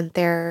went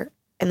there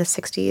in the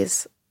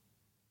 60s,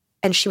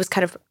 and she was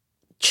kind of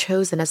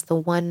chosen as the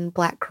one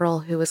Black girl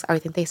who was, I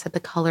think they said the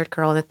colored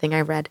girl in the thing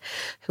I read,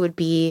 who would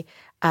be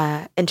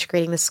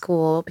integrating the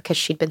school because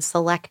she'd been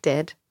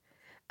selected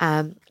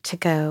to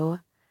go,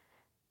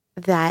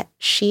 that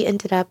she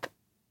ended up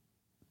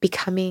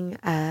becoming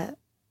an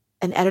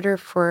editor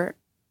for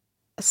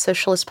a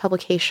socialist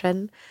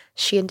publication.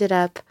 She ended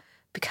up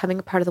becoming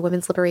a part of the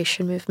women's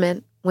liberation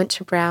movement, went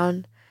to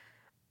Brown,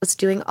 was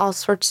doing all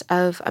sorts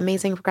of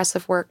amazing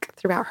progressive work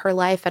throughout her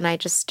life. And I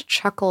just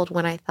chuckled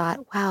when I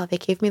thought, wow, they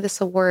gave me this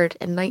award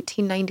in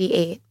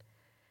 1998.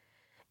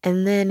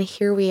 And then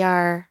here we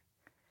are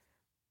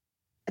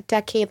a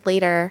decade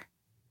later,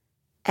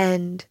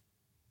 and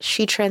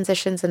she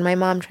transitions and my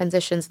mom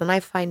transitions. And I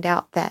find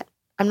out that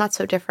I'm not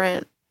so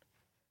different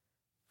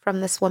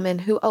from this woman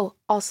who,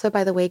 also,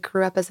 by the way,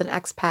 grew up as an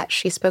expat.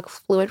 She spoke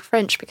fluent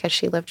French because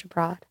she lived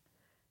abroad.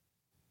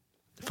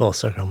 Full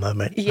circle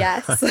moment.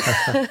 Yes.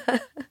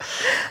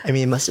 I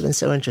mean, it must have been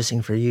so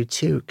interesting for you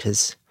too,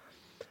 because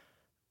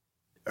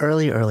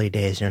early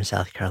days you're in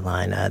South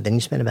Carolina, then you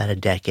spend about a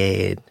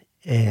decade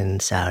in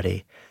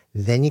Saudi,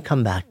 then you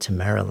come back to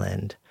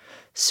Maryland.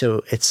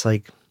 So it's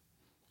like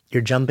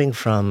you're jumping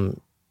from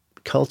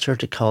culture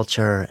to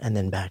culture and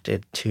then back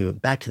to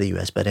the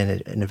U.S., but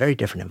in a very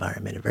different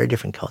environment, a very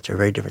different culture, a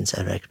very different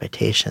set of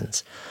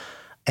expectations,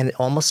 and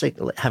almost like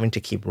having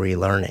to keep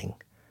relearning.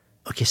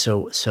 Okay,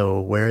 so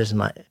where is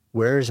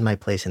my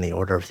place in the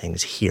order of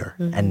things here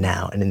and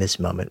now and in this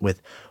moment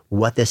with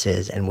what this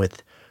is and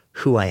with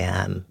who I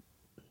am,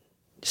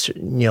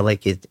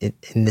 like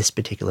in this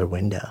particular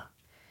window?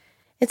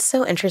 It's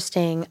so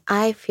interesting.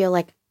 I feel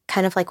like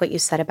kind of like what you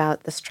said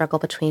about the struggle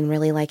between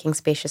really liking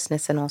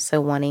spaciousness and also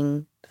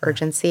wanting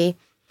urgency.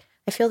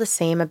 I feel the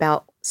same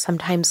about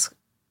sometimes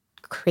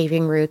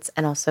craving roots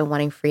and also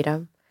wanting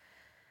freedom.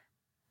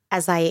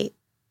 As I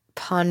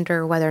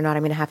ponder whether or not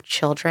I'm going to have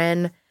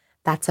children,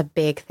 that's a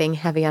big thing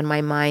heavy on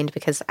my mind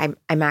because I'm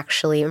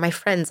actually, my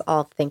friends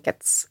all think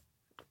it's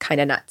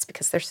kind of nuts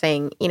because they're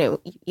saying, you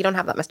don't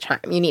have that much time.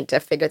 You need to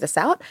figure this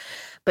out.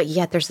 But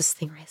yet there's this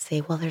thing where I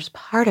say, well, there's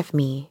part of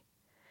me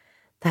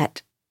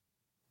that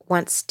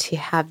wants to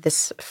have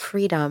this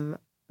freedom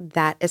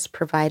that is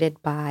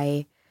provided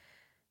by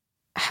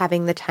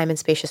having the time and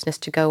spaciousness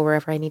to go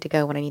wherever I need to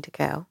go when I need to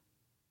go.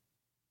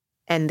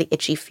 And the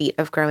itchy feet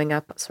of growing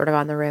up sort of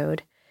on the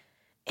road.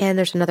 And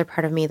there's another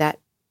part of me that,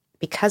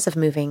 because of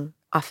moving,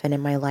 often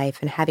in my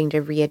life and having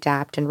to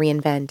readapt and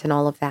reinvent and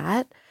all of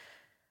that,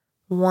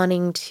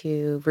 wanting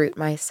to root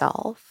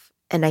myself.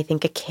 And I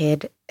think a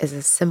kid is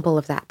a symbol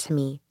of that to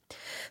me.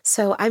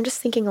 So I'm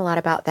just thinking a lot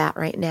about that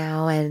right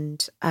now,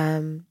 and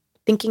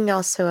thinking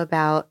also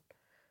about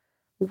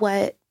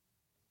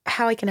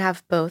how I can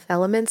have both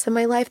elements in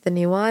my life, the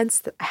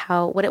nuance,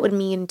 what it would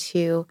mean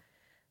to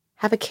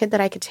have a kid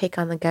that I could take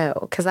on the go.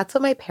 Because that's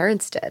what my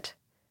parents did.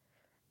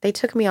 They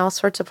took me all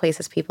sorts of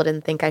places people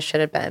didn't think I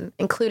should have been,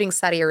 including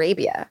Saudi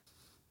Arabia.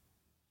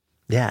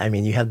 Yeah, I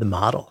mean, you have the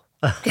model.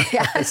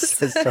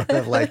 Yes. It's sort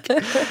of like,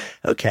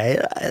 okay,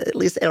 at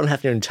least I don't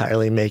have to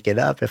entirely make it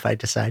up if I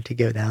decide to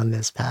go down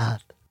this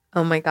path.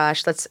 Oh my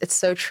gosh, it's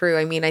so true.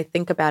 I mean, I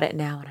think about it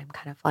now and I'm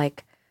kind of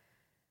like,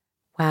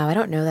 wow, I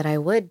don't know that I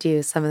would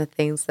do some of the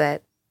things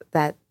that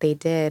they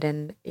did,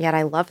 and yet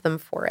I love them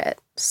for it.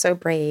 So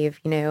brave,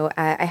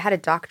 I had a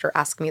doctor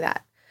ask me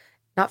that,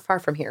 not far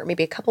from here,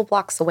 maybe a couple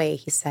blocks away.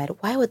 He said,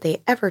 why would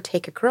they ever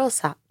take a girl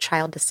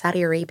child to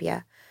Saudi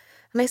Arabia?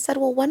 And I said,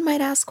 well, one might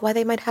ask why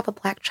they might have a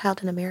Black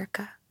child in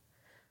America.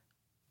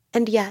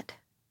 And yet,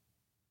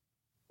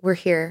 we're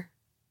here.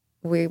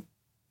 We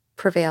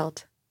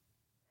prevailed.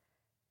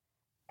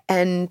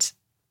 And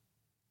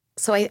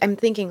so I'm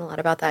thinking a lot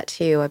about that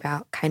too,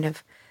 about kind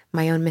of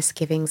my own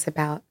misgivings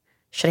about,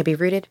 should I be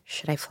rooted?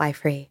 Should I fly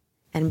free?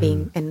 And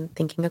and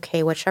thinking,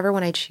 okay, whichever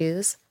one I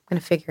choose, I'm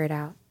going to figure it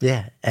out.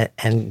 Yeah.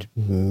 And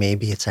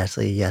maybe it's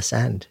actually a yes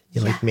and.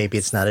 Like maybe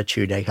it's not a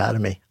true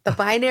dichotomy. The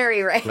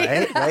binary,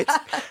 right? Right?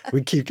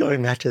 We keep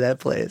going back to that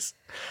place.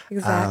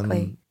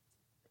 Exactly.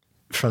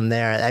 From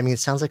there, I mean, it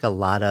sounds like a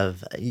lot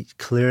of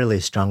clearly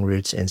strong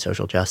roots in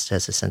social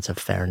justice, a sense of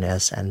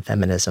fairness and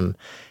feminism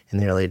in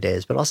the early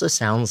days, but also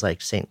sounds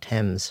like St.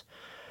 Tim's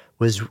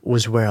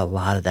was where a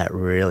lot of that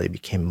really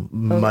became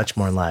much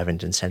more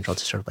enlivened and central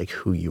to sort of like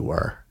who you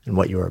were and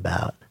what you were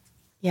about.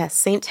 Yes,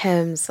 St.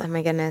 Tim's, oh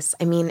my goodness.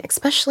 I mean,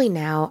 especially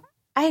now,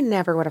 I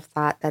never would have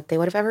thought that they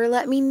would have ever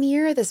let me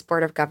near this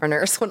board of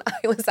governors when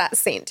I was at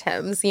St.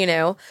 Tim's,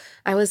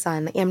 I was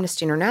on the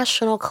Amnesty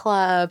International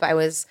Club. I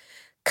was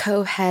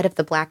co-head of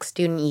the Black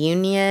Student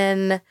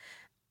Union,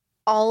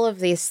 all of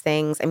these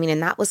things. I mean,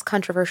 and that was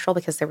controversial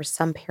because there were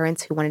some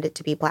parents who wanted it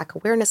to be Black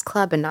Awareness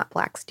Club and not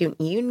Black Student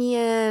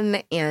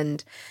Union.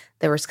 And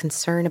there was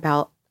concern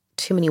about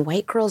too many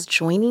white girls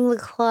joining the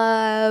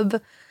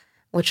club,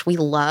 which we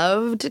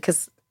loved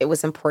because it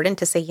was important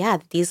to say,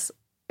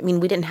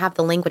 we didn't have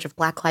the language of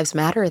Black Lives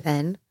Matter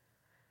then,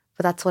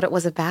 but that's what it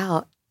was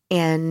about.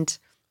 And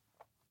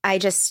I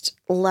just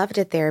loved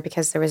it there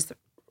because there was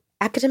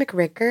academic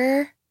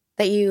rigor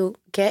that you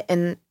get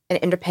in an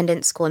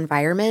independent school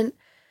environment,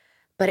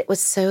 but it was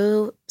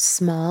so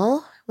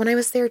small when I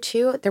was there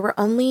too. There were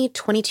only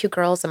 22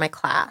 girls in my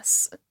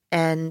class,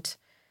 and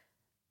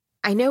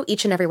I know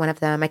each and every one of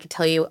them. I could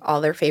tell you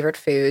all their favorite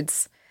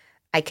foods.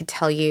 I could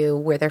tell you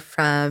where they're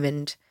from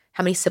and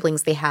how many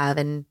siblings they have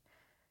and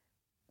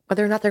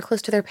whether or not they're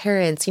close to their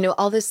parents,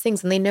 all those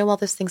things. And they know all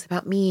those things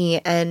about me.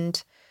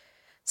 And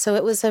so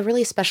it was a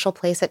really special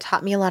place. It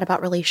taught me a lot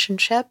about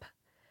relationship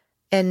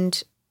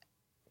and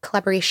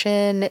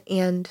collaboration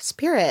and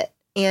spirit.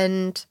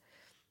 And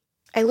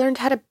I learned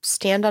how to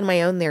stand on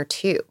my own there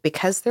too,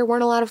 because there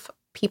weren't a lot of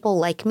people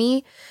like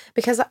me,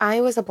 because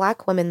I was a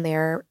Black woman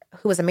there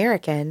who was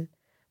American,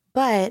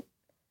 but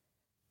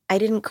I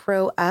didn't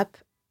grow up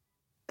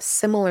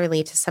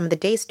similarly to some of the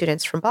day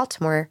students from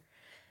Baltimore.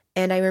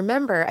 And I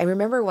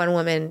remember one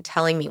woman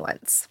telling me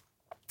once,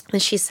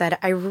 and she said,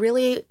 I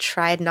really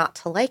tried not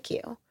to like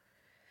you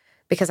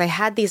because I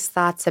had these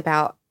thoughts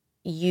about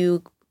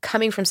you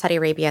coming from Saudi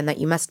Arabia and that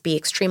you must be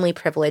extremely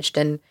privileged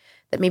and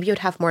that maybe you would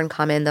have more in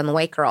common than the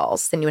white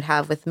girls than you would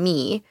have with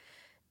me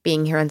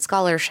being here on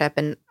scholarship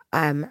and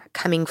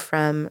coming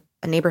from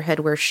a neighborhood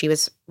where she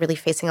was really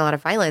facing a lot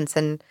of violence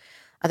and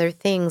other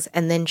things.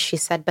 And then she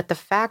said, but the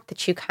fact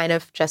that you kind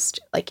of just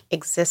like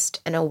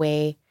exist in a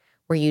way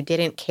where you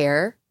didn't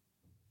care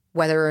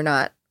whether or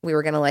not we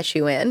were going to let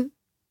you in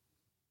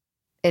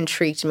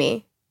intrigued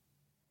me.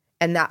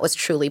 And that was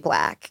truly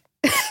Black.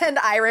 And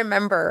I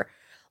remember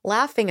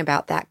laughing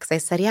about that because I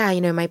said,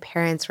 my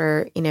parents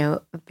were,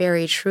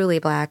 very truly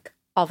Black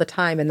all the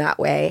time in that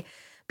way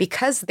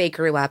because they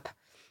grew up.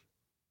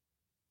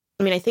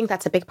 I mean, I think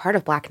that's a big part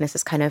of Blackness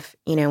is kind of,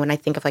 when I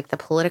think of like the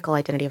political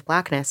identity of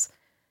Blackness,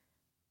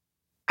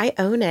 I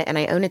own it and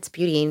I own its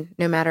beauty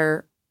no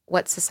matter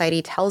what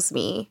society tells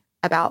me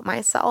about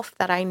myself,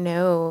 that I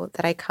know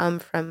that I come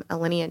from a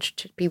lineage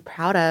to be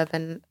proud of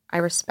and I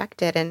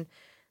respect it and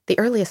the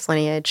earliest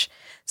lineage.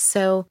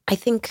 So I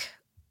think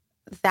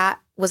that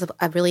was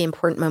a really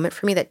important moment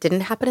for me that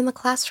didn't happen in the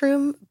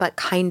classroom, but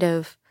kind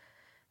of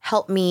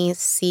helped me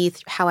see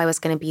how I was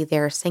going to be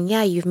there, saying,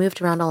 you've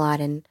moved around a lot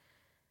and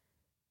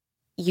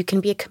you can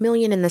be a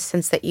chameleon in the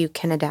sense that you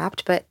can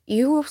adapt, but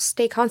you will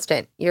stay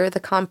constant. You're the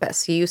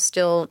compass. You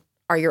still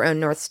are your own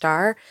North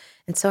Star.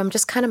 And so I'm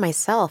just kind of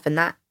myself. And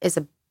that is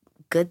a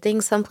good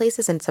thing some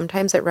places. And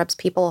sometimes it rubs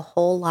people a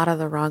whole lot of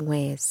the wrong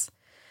ways.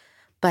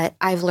 But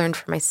I've learned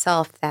for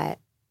myself that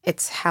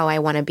it's how I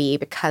want to be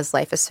because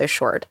life is so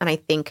short. And I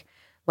think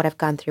what I've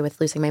gone through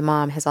with losing my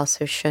mom has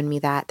also shown me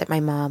that my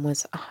mom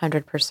was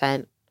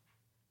 100%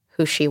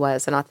 who she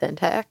was and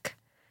authentic.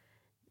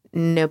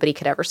 Nobody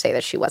could ever say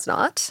that she was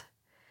not.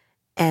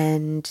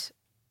 And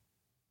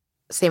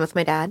same with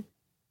my dad.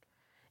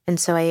 And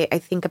so I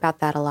think about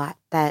that a lot,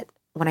 that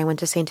when I went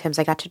to St. Tim's,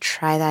 I got to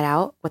try that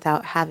out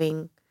without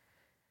having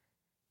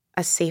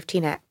a safety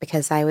net,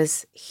 because I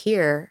was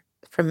here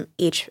from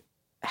age,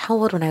 how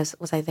old when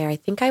was I there? I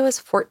think I was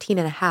 14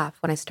 and a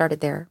half when I started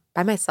there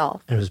by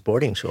myself. It was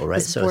boarding school,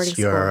 right? So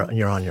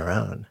you're on your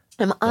own.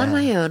 I'm on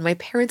my own. My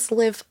parents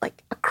live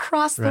like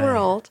across the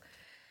world,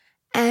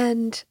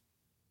 and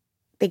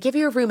they give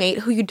you a roommate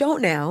who you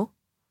don't know,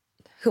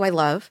 who I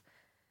love.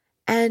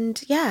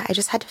 And yeah, I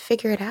just had to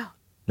figure it out.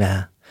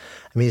 Yeah.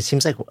 I mean, it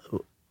seems like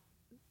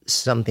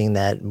something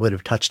that would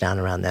have touched down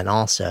around then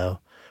also,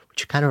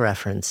 which you kind of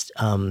referenced,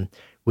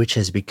 which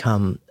has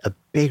become a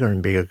bigger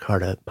and bigger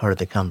part of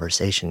the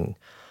conversation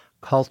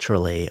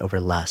culturally over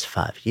the last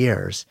 5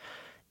 years,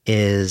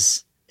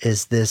 is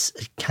this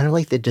kind of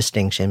like the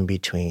distinction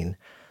between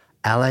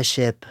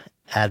allyship,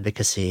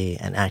 advocacy,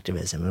 and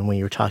activism. And when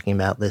you were talking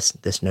about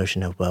this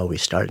notion of, well, we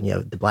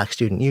started, the Black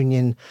Student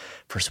Union,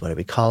 first, what do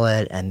we call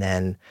it? And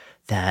then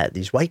that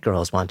these white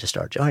girls want to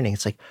start joining.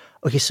 It's like,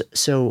 okay,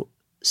 so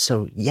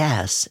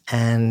yes.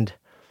 And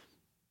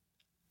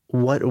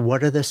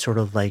what are the sort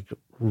of like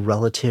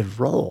relative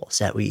roles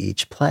that we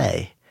each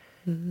play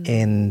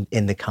in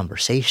the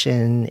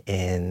conversation,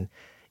 in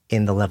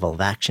the level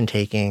of action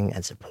taking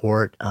and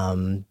support,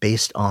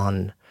 based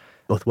on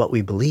both what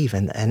we believe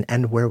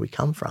and where we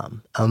come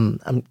from.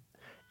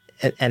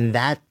 And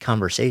that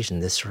conversation,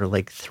 this sort of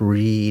like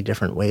 3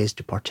 different ways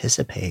to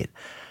participate,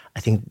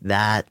 I think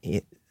that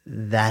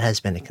has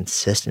been a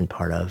consistent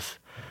part of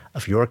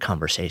your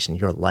conversation,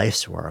 your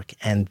life's work,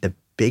 and the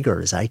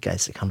bigger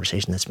zeitgeist, the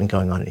conversation that's been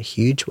going on in a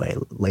huge way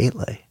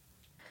lately.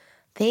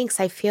 Thanks.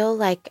 I feel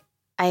like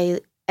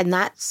in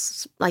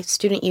that like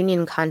student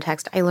union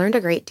context, I learned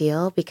a great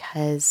deal,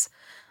 because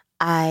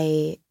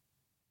I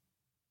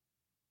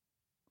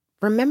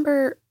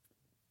remember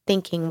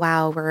thinking,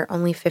 wow, we're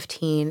only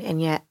 15 and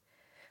yet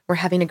we're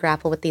having to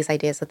grapple with these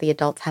ideas that the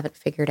adults haven't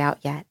figured out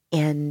yet.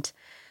 And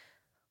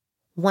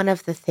one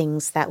of the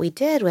things that we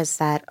did was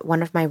that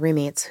one of my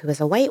roommates, who was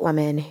a white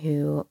woman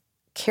who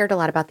cared a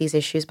lot about these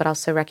issues, but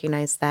also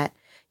recognized that,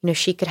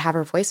 she could have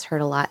her voice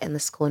heard a lot in the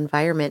school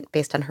environment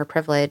based on her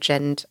privilege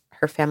and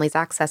her family's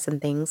access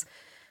and things,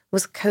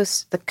 was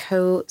the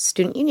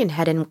co-student union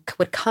head and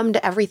would come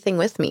to everything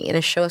with me in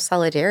a show of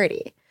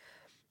solidarity.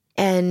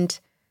 And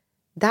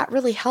that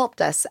really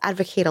helped us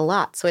advocate a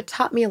lot. So it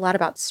taught me a lot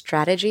about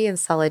strategy and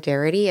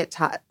solidarity. It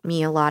taught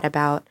me a lot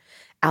about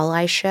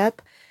allyship.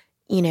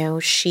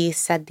 She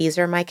said, these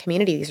are my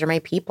community, these are my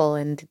people,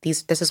 and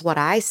this is what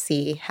I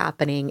see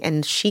happening.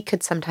 And she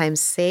could sometimes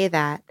say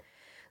that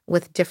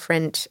with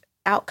different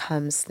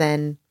outcomes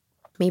than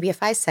maybe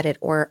if I said it,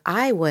 or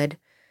I would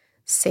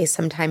say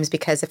sometimes,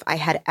 because if I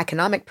had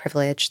economic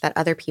privilege that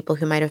other people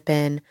who might have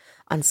been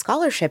on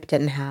scholarship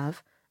didn't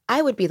have,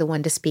 I would be the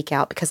one to speak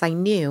out, because I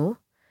knew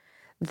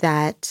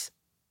that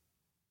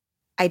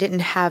I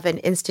didn't have an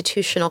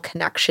institutional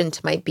connection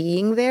to my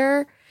being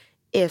there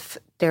if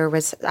there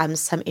was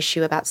some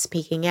issue about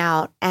speaking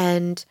out.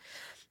 And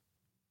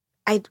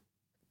I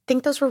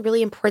think those were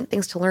really important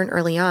things to learn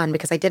early on,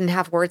 because I didn't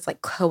have words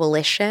like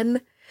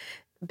coalition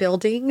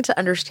building to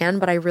understand,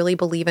 but I really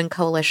believe in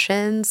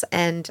coalitions.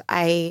 And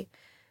I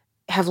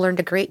have learned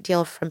a great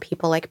deal from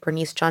people like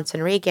Bernice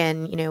Johnson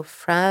Reagan,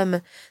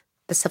 from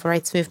the civil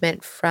rights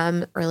movement,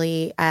 from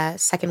early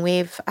second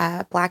wave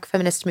Black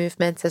feminist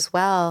movements as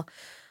well.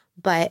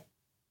 But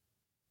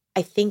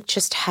I think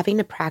just having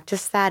to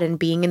practice that and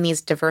being in these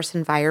diverse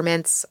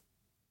environments,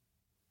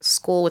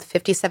 school with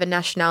 57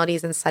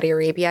 nationalities in Saudi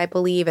Arabia, I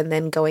believe, and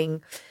then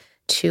going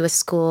to a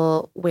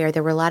school where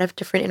there were a lot of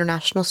different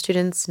international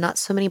students, not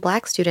so many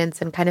Black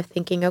students, and kind of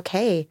thinking,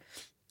 okay,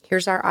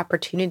 here's our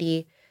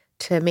opportunity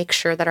to make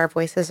sure that our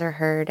voices are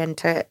heard and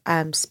to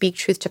speak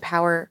truth to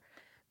power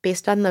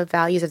based on the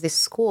values of this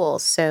school.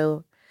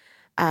 So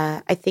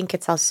I think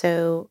it's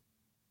also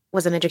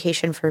was an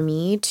education for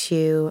me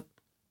to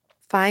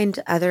find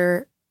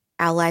other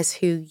allies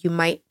who you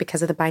might,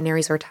 because of the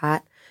binaries we're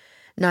taught,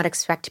 not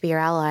expect to be your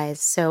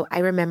allies. So I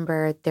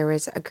remember there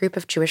was a group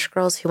of Jewish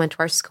girls who went to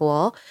our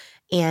school,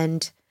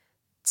 and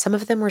some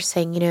of them were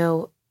saying,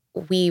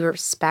 we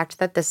respect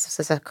that this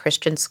is a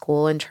Christian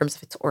school in terms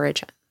of its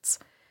origins,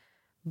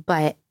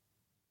 but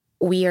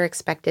we are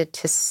expected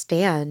to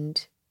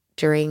stand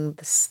during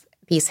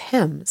these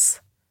hymns.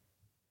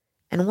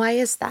 And why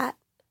is that?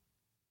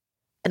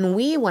 And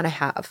we want to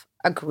have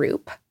a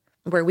group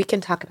where we can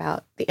talk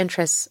about the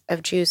interests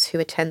of Jews who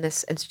attend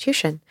this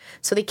institution.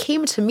 So they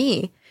came to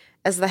me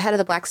as the head of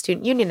the Black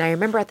Student Union. I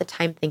remember at the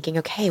time thinking,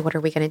 okay, what are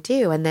we going to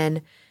do? And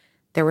then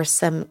there were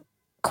some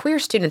queer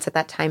students at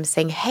that time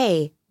saying,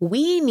 hey,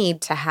 we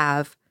need to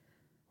have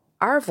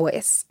our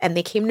voice. And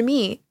they came to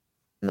me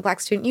in the Black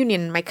Student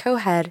Union, my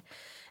co-head,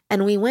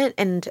 and we went,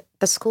 and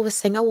the school was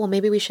saying, oh, well,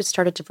 maybe we should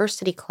start a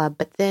diversity club,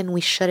 but then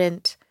we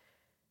shouldn't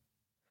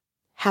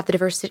have the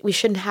diversity. We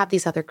shouldn't have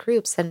these other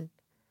groups. And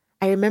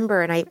I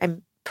remember, and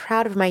I'm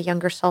proud of my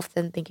younger self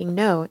then thinking,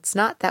 no, it's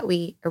not that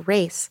we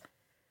erase.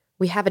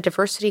 We have a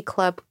diversity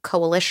club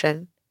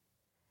coalition,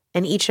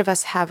 and each of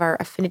us have our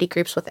affinity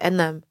groups within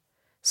them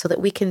so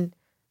that we can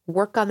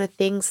work on the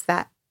things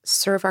that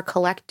serve our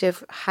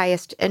collective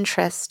highest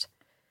interest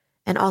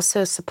and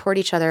also support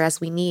each other as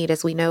we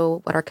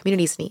know what our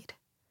communities need.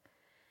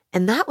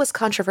 And that was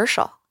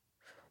controversial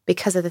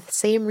because of the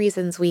same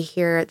reasons we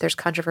hear there's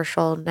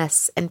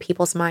controversialness in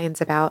people's minds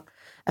about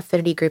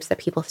affinity groups, that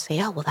people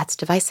say, oh, well, that's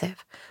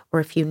divisive. Or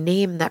if you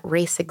name that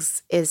race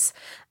is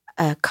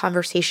a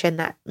conversation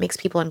that makes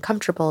people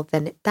uncomfortable,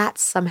 then that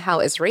somehow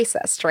is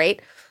racist, right?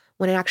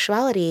 When in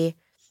actuality,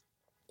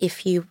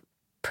 if you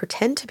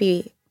pretend to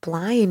be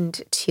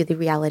blind to the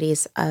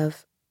realities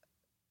of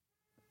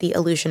the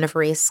illusion of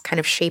race kind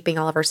of shaping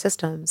all of our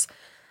systems,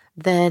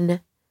 then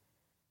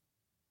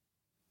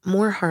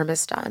more harm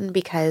is done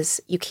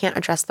because you can't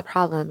address the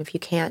problem. If you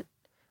can't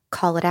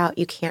call it out,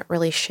 you can't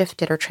really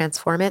shift it or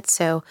transform it.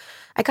 So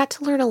I got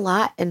to learn a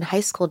lot in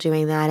high school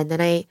doing that. And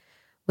then I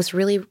was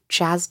really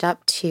jazzed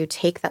up to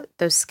take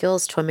those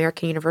skills to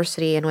American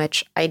University, in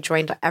which I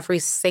joined every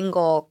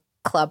single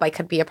club I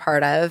could be a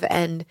part of.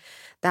 And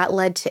that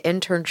led to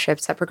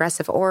internships at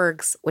progressive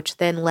orgs, which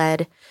then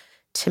led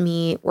to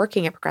me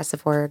working at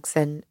progressive orgs.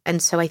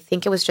 And so I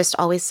think it was just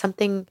always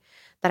something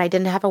that I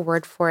didn't have a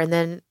word for. And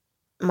then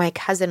my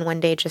cousin one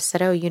day just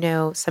said,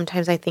 oh,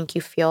 sometimes I think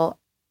you feel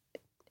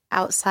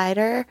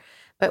outsider,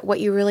 but what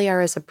you really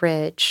are is a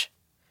bridge.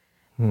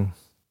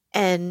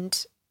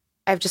 And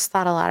I've just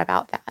thought a lot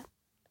about that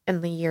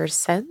in the years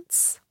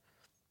since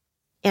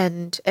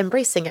and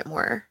embracing it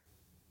more.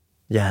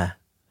 Yeah.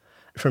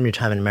 From your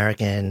time in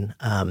American,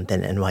 then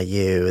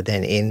NYU,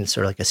 then in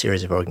sort of like a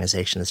series of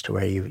organizations to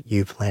where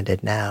you've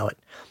landed now at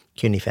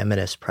CUNY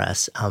Feminist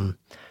Press.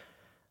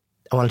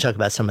 I want to talk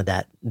about some of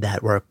that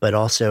work, but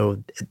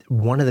also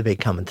one of the big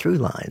common through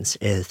lines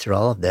is through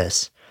all of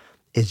this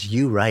is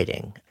you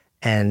writing.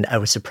 And I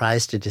was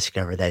surprised to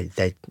discover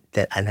that,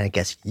 and I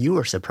guess you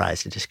were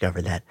surprised to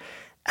discover that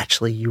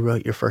actually you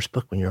wrote your first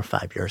book when you were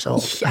 5 years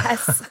old.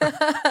 Yes.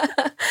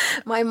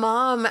 My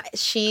mom,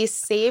 she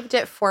saved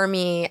it for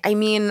me. I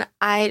mean,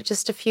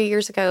 just a few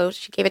years ago,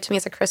 she gave it to me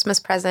as a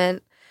Christmas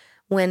present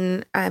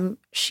when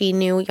she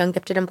knew Young,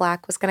 Gifted, and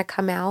Black was going to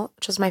come out,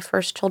 which was my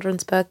first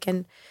children's book.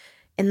 And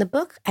in the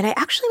book, and I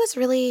actually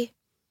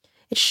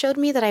it showed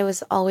me that I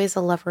was always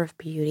a lover of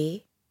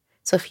beauty.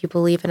 So if you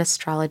believe in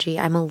astrology,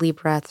 I'm a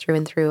Libra through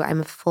and through.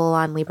 I'm a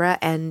full-on Libra.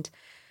 And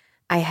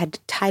I had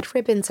tied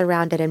ribbons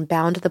around it and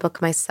bound the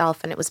book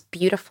myself, and it was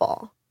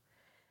beautiful.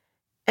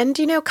 And,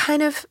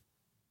 kind of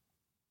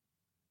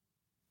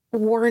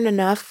worn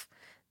enough,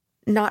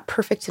 not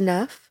perfect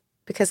enough,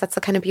 because that's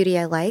the kind of beauty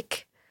I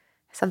like.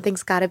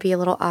 Something's got to be a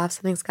little off.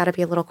 Something's got to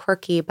be a little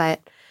quirky.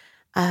 But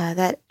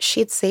that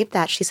she had saved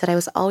that. She said, I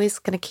was always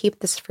going to keep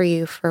this for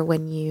you for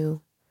when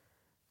you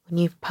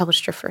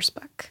published your first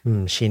book.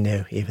 She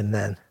knew even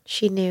then.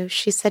 She knew.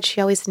 She said she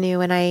always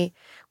knew. And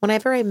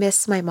whenever I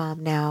miss my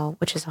mom now,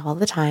 which is all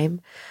the time,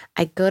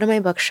 I go to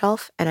my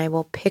bookshelf and I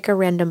will pick a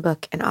random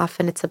book. And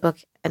often it's a book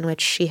in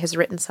which she has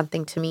written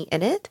something to me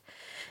in it.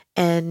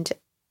 And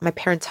my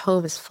parents'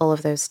 home is full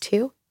of those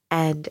too.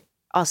 And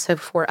also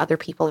for other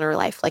people in her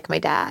life, like my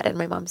dad and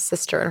my mom's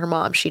sister and her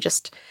mom. She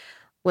just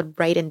would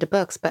write into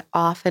books. But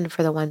often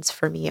for the ones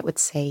for me, it would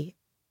say,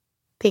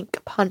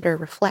 think, ponder,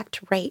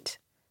 reflect, write.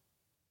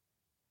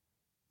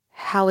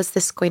 How is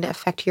this going to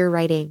affect your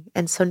writing?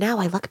 And so now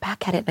I look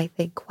back at it and I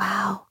think,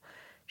 wow,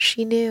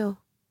 she knew.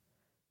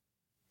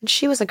 And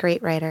she was a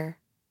great writer.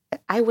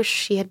 I wish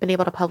she had been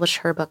able to publish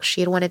her book. She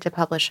had wanted to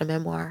publish a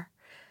memoir.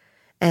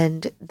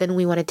 And then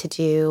we wanted to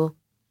do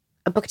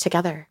a book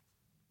together.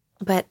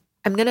 But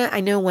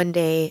I know one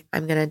day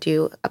I'm going to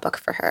do a book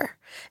for her.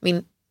 I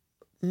mean,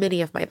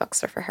 many of my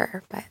books are for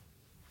her, but.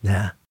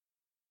 Yeah.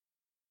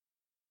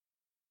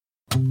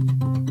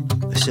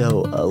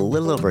 So a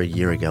little over a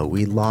year ago,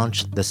 we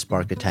launched the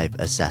Sparketype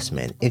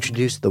Assessment,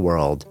 introduced the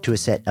world to a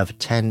set of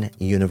 10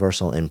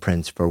 universal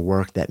imprints for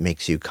work that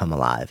makes you come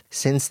alive.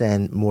 Since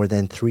then, more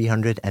than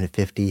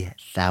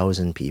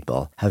 350,000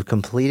 people have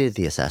completed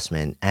the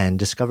assessment and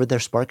discovered their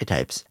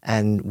Sparketypes.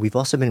 And we've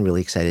also been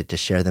really excited to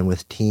share them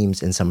with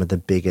teams in some of the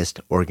biggest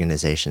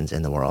organizations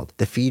in the world.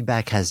 The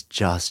feedback has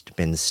just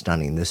been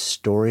stunning. The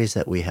stories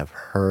that we have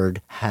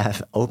heard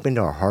have opened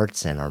our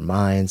hearts and our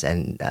minds,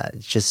 and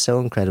it's just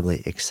so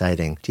incredibly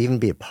exciting to even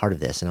be a part of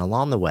this. And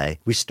along the way,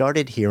 we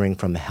started hearing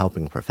from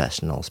helping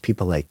professionals,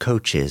 people like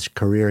coaches,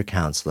 career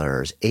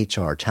counselors,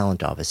 HR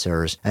talent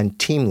officers, and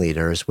team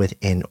leaders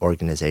within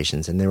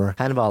organizations. And they were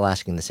kind of all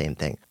asking the same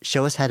thing.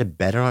 Show us how to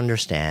better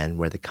understand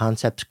where the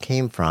concepts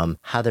came from,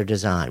 how they're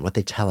designed, what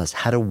they tell us,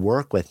 how to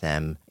work with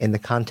them in the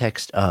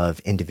context of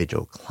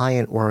individual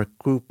client work,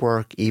 group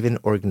work, even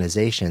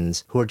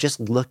organizations who are just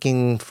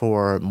looking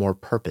for more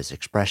purpose,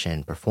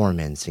 expression,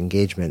 performance,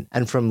 engagement,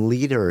 and from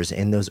leaders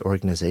in those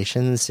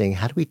organizations, seeing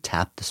how do we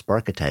tap the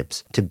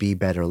Sparketypes to be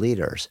better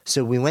leaders?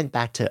 So we went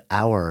back to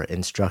our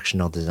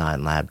instructional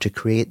design lab to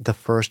create the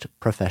first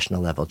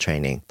professional level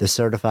training, the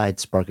Certified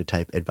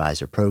Sparketype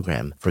Advisor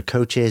Program for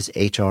coaches,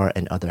 HR,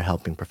 and other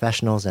helping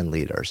professionals and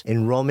leaders.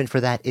 Enrollment for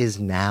that is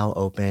now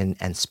open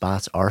and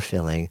spots are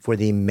filling for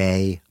the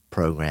May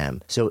program.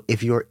 So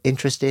if you're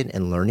interested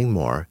in learning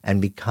more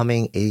and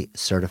becoming a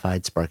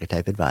certified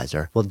Sparketype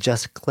advisor, well,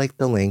 just click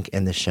the link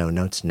in the show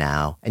notes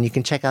now, and you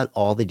can check out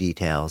all the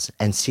details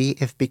and see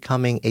if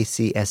becoming a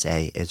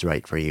CSA is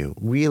right for you.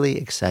 Really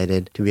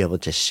excited to be able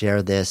to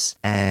share this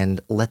and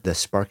let the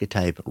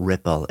Sparketype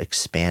ripple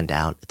expand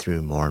out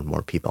through more and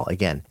more people.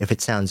 Again, if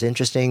it sounds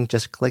interesting,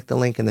 just click the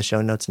link in the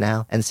show notes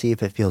now and see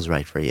if it feels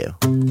right for you.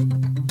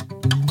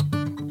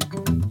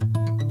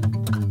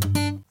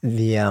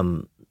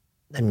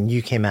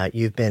 You came out,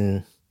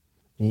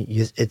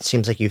 it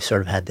seems like you've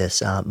sort of had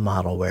this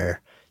model where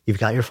you've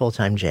got your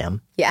full-time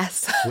jam.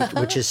 Yes.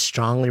 which is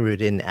strongly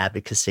rooted in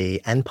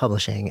advocacy and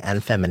publishing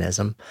and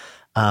feminism.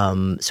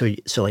 So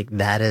like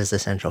that is the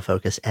central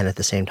focus. And at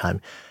the same time,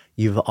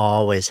 you've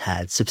always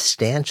had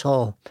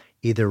substantial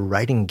either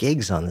writing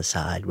gigs on the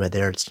side,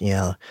 whether it's,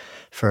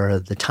 for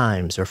the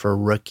Times or for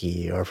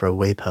Rookie or for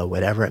WAPO,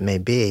 whatever it may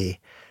be.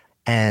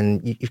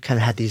 And you've kind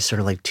of had these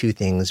sort of like two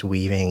things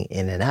weaving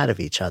in and out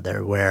of each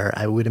other, where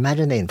I would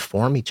imagine they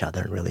inform each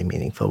other in really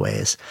meaningful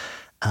ways.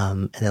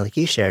 And then like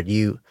you shared,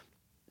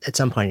 at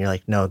some point you're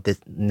like, no,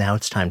 now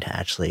it's time to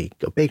actually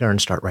go bigger and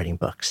start writing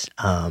books.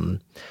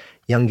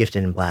 Young,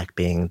 Gifted, and Black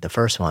being the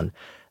first one,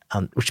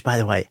 which by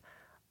the way,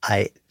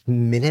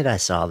 minute I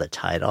saw the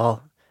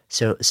title,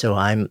 so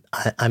I'm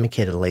a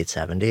kid of the late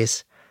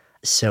 70s.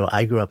 So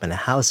I grew up in a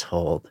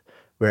household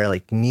where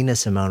like Nina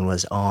Simone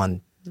was on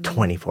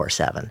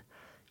 24/7.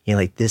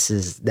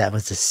 That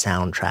was the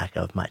soundtrack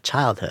of my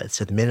childhood.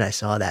 So the minute I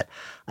saw that,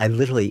 I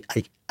literally,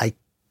 I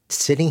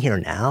sitting here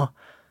now,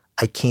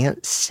 I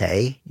can't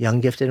say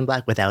Young, Gifted, and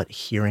Black without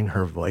hearing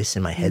her voice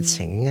in my head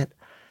singing it,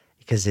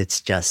 because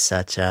it's just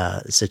such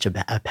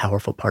a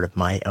powerful part of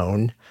my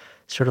own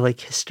sort of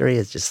like history,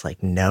 is just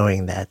like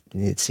knowing that,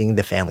 seeing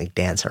the family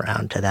dance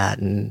around to that,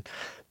 and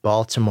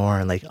Baltimore,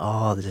 and like,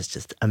 oh, this is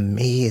just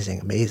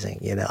amazing.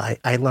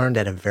 I learned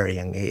at a very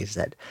young age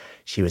that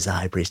she was the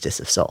high priestess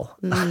of soul.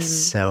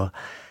 So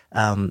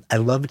I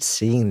loved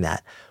seeing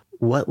that.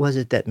 What was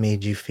it that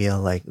made you feel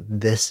like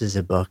this is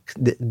a book,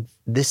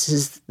 this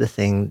is the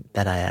thing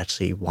that I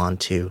actually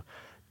want to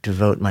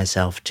devote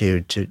myself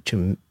to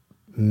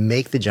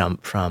make the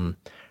jump from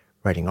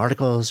writing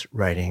articles,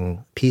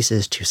 writing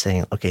pieces, to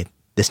saying, okay,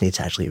 this needs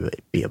to actually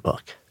be a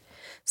book?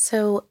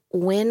 So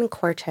when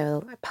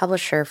Quarto, a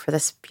publisher for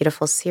this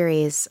beautiful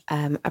series,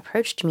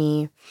 approached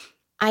me,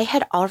 I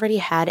had already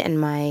had in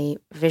my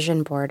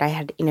vision board, I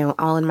had,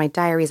 all in my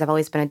diaries. I've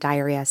always been a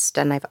diarist,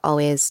 and I've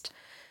always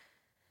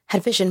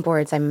had vision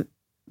boards. I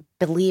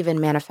believe in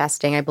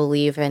manifesting. I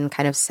believe in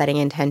kind of setting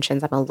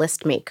intentions. I'm a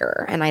list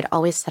maker. And I'd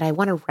always said, I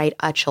want to write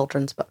a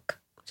children's book.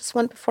 Just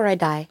one before I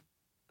die.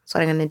 That's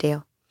what I'm going to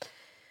do.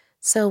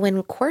 So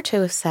when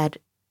Quarto said,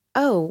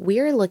 oh, we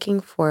are looking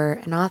for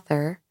an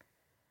author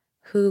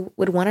who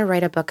would want to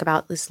write a book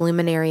about these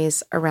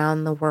luminaries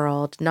around the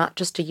world, not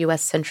just a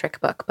U.S.-centric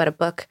book, but a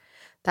book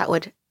that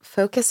would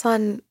focus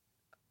on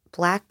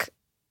Black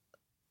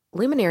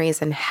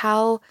luminaries and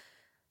how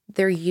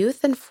their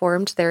youth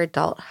informed their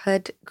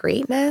adulthood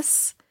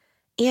greatness.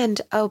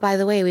 And, oh, by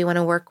the way, we want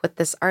to work with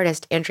this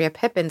artist, Andrea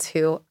Pippins,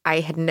 who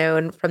I had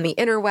known from the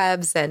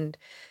interwebs and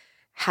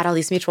had all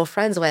these mutual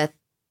friends with.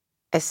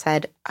 I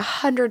said,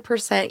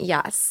 100%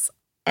 yes.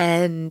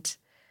 And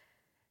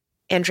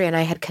Andrea and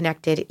I had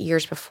connected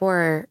years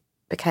before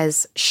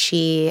because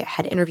she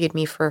had interviewed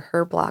me for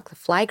her blog, the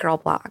Fly Girl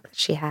blog that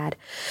she had.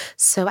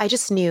 So I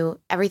just knew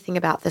everything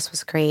about this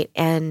was great.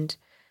 And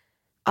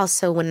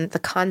also when the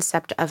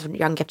concept of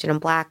Young, Gifted, and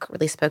Black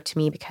really spoke to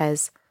me,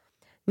 because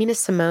Nina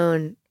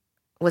Simone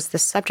was the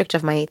subject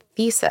of my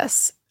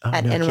thesis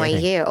at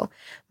NYU.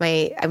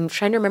 I'm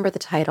trying to remember the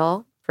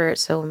title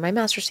so my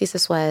master's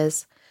thesis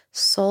was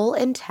Soul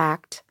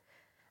Intact,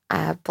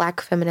 Black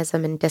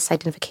Feminism and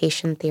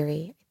Disidentification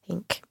Theory. I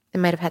think it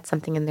might have had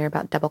something in there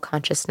about double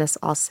consciousness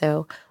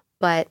also.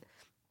 But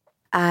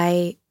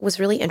I was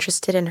really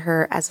interested in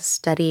her as a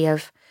study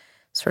of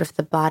sort of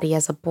the body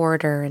as a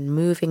border and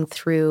moving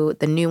through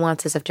the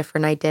nuances of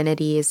different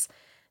identities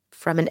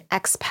from an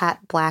expat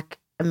Black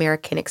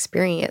American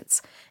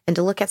experience, and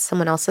to look at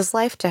someone else's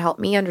life to help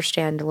me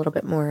understand a little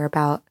bit more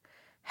about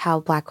how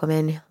Black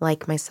women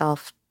like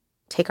myself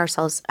take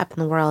ourselves up in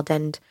the world.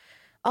 And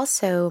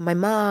also, my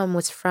mom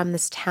was from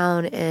this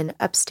town in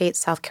upstate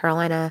South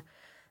Carolina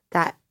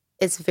that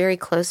is very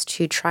close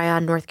to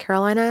Tryon, North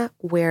Carolina,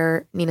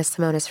 where Nina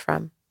Simone is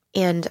from.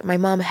 And my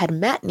mom had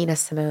met Nina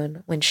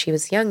Simone when she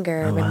was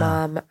younger. Oh, my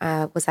wow.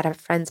 mom was at a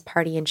friend's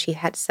party, and she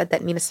had said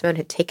that Nina Simone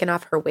had taken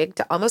off her wig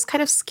to almost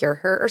kind of scare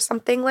her or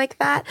something like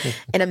that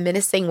in a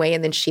menacing way.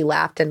 And then she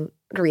laughed and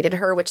greeted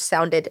her, which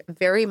sounded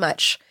very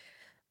much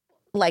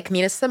like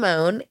Nina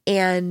Simone.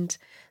 And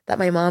that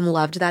my mom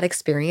loved that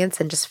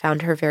experience and just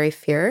found her very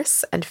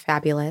fierce and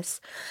fabulous.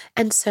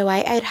 And so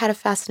I had a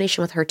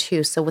fascination with her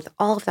too. So with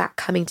all of that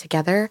coming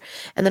together,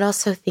 and then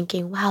also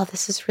thinking, wow,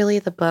 this is really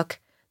the book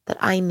that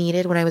I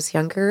needed when I was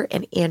younger.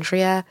 And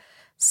Andrea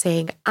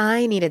saying,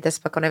 I needed this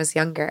book when I was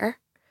younger.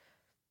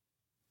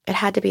 It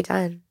had to be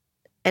done.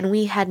 And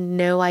we had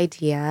no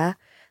idea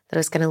that it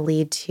was going to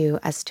lead to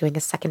us doing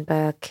a second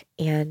book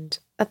and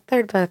a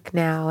third book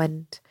now.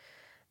 And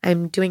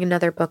I'm doing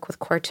another book with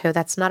Quarto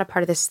that's not a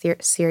part of this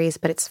series,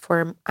 but it's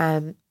for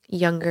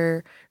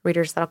younger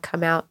readers that'll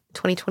come out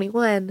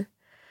 2021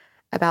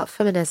 about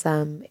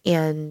feminism.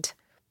 And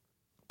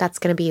that's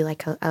going to be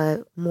like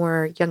a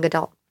more young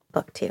adult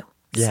book too.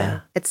 Yeah.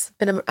 So it's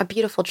been a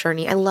beautiful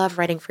journey. I love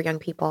writing for young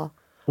people.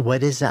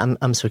 What is,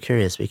 I'm so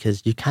curious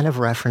because you kind of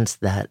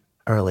referenced that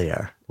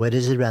earlier. What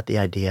is it about the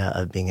idea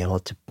of being able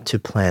to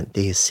plant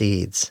these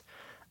seeds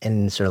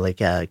and sort of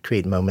like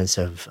create moments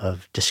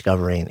of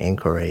discovery and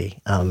inquiry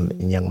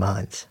in young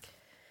minds?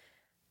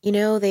 You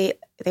know, they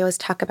always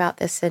talk about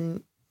this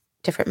in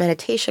different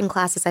meditation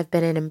classes I've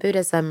been in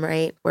Buddhism,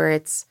 right? Where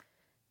it's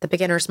the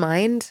beginner's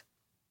mind.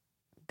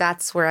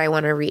 That's where I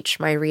want to reach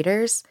my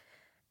readers.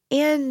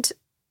 And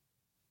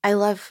I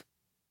love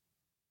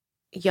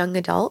young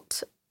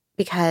adult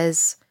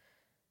because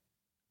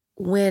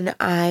when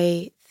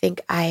I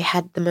think I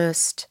had the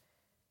most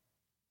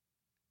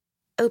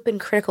open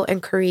critical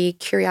inquiry,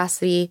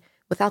 curiosity,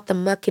 without the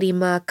muckety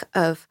muck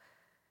of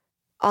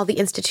all the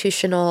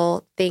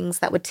institutional things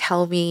that would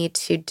tell me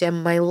to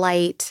dim my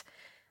light,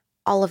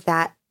 all of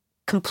that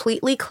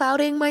completely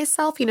clouding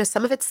myself. You know,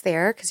 some of it's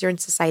there because you're in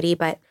society,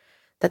 but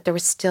that there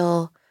was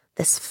still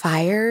this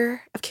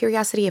fire of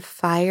curiosity, a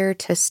fire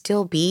to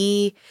still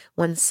be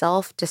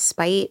oneself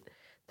despite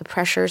the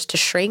pressures to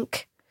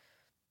shrink.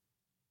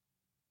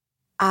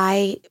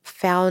 I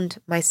found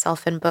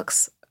myself in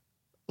books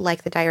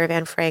like The Diary of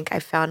Anne Frank. I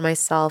found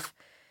myself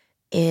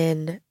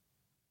in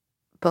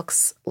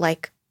books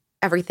like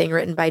Everything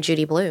written by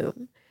Judy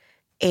Blume.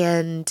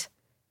 And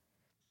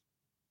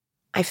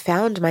I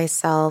found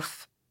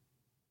myself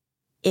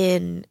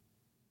in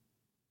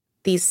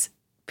these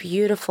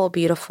beautiful,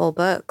 beautiful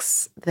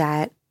books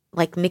that,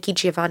 like Nikki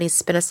Giovanni's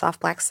Spin a Soft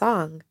Black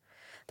Song,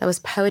 that was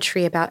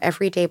poetry about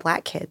everyday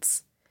Black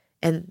kids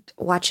and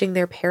watching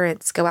their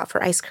parents go out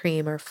for ice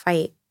cream or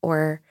fight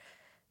or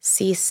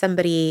see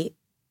somebody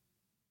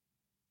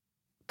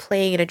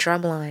playing in a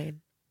drum line,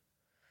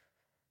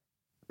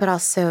 but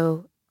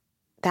also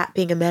that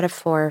being a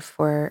metaphor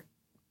for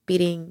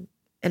beating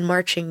and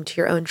marching to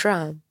your own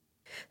drum.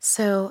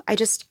 So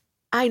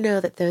I know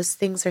that those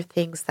things are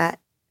things that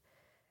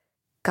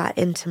got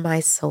into my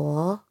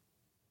soul.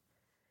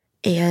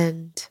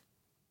 And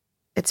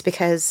it's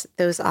because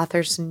those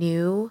authors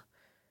knew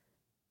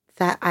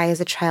that I, as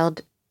a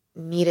child,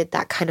 needed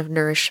that kind of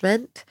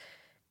nourishment.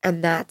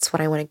 And that's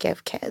what I want to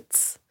give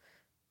kids.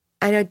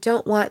 And I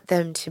don't want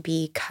them to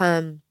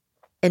become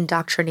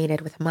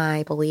indoctrinated with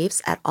my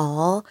beliefs at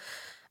all.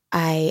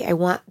 I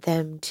want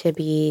them to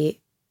be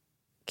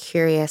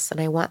curious,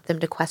 and I want them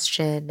to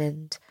question,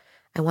 and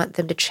I want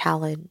them to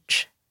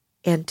challenge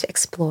and to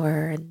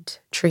explore and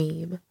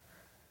dream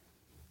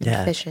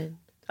and vision.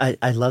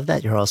 I love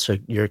that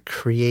you're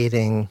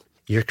creating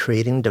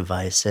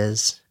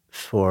devices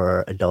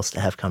for adults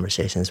to have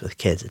conversations with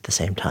kids at the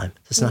same time.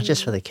 So it's not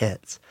just for the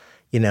kids,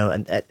 you know,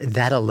 and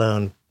that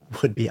alone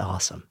would be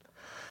awesome.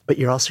 But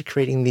you're also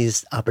creating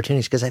these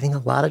opportunities because I think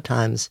a lot of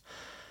times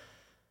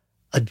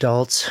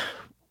adults,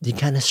 you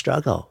kind of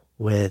struggle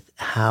with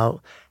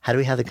how do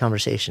we have the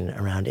conversation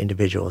around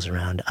individuals,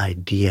 around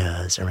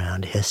ideas,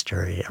 around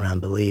history,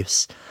 around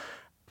beliefs,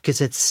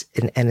 because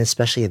and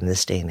especially in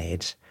this day and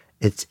age,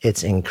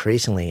 it's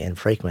increasingly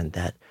infrequent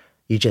that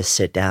you just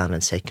sit down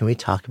and say, can we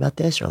talk about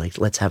this? Or like,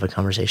 let's have a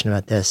conversation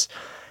about this.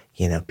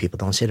 You know, people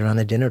don't sit around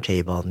a dinner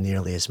table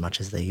nearly as much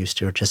as they used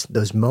to, or just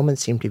those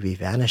moments seem to be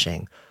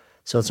vanishing.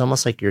 So it's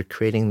almost like you're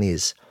creating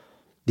these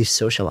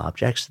social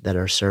objects that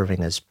are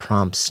serving as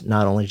prompts,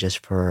 not only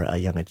just for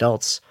young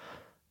adults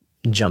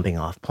jumping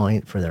off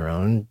point for their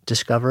own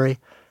discovery,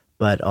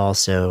 but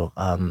also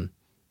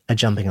a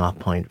jumping off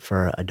point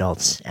for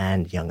adults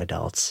and young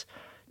adults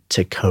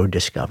to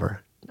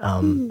co-discover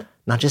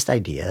not just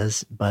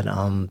ideas, but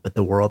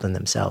the world and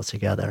themselves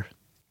together.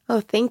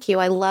 Oh, thank you.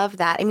 I love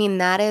that. I mean,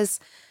 that is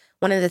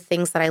one of the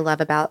things that I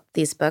love about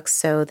these books.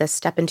 So the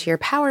Step Into Your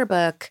Power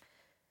book,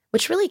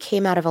 which really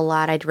came out of a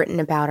lot I'd written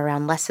about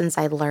around lessons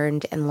I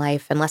learned in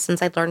life and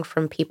lessons I'd learned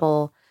from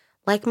people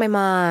like my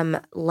mom,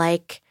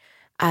 like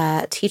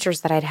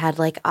teachers that I'd had,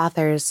 like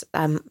authors,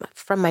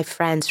 from my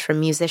friends, from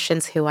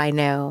musicians who I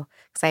know,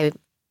 because I'm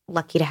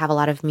lucky to have a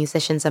lot of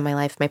musicians in my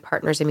life. My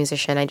partner's a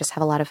musician. I just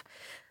have a lot of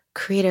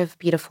creative,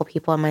 beautiful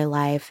people in my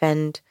life.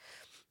 And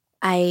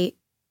I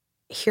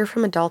hear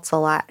from adults a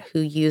lot who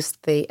use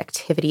the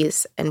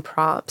activities and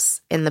prompts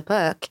in the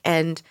book.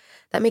 And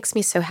that makes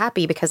me so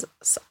happy because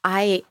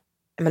I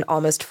am an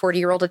almost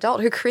 40-year-old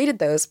adult who created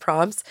those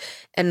prompts.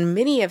 And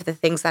many of the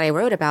things that I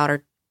wrote about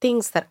are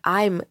things that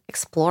I'm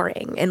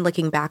exploring and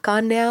looking back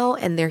on now,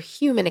 and they're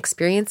human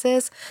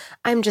experiences.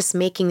 I'm just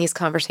making these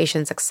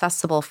conversations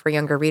accessible for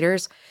younger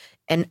readers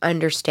and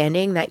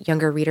understanding that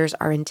younger readers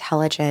are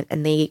intelligent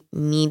and they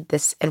need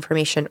this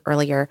information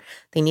earlier.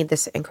 They need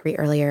this inquiry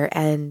earlier.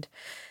 And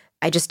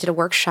I just did a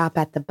workshop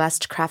at the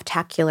Bust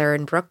Craftacular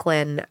in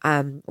Brooklyn,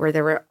 where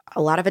there were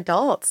a lot of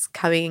adults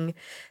coming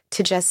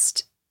to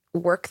just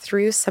work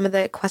through some of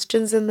the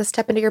questions in the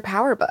Step Into Your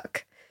Power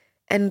book.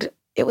 And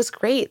it was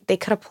great. They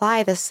could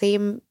apply the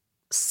same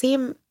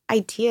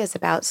ideas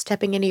about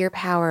stepping into your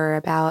power,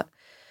 about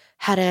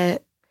how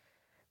to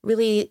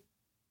really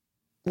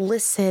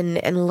listen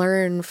and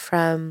learn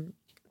from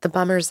the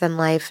bummers in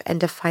life and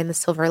to find the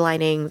silver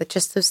lining, that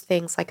just those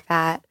things like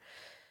that,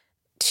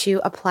 to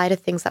apply to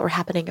things that were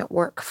happening at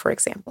work, for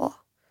example.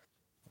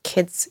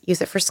 Kids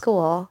use it for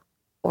school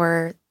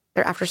or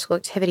their after school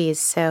activities.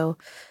 So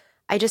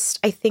I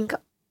think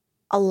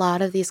a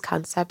lot of these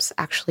concepts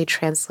actually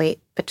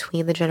translate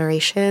between the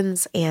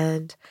generations.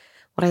 And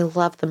what I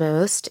love the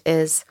most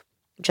is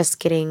just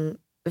getting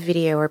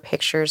video or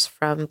pictures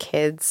from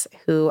kids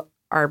who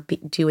are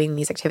doing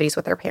these activities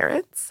with their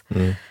parents.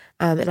 And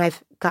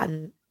I've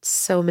gotten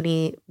so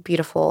many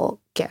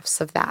beautiful gifts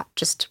of that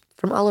just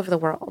from all over the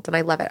world. And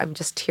I love it. I'm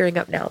just tearing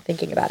up now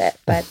thinking about it,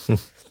 but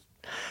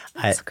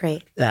it's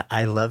great.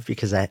 I love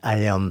because I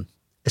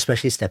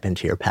especially Step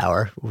Into Your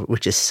Power,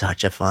 which is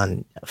such a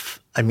fun,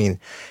 I mean,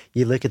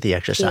 you look at the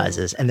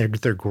exercises and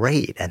they're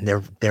great and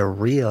they're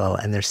real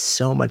and there's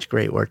so much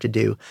great work to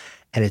do.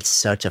 And it's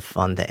such a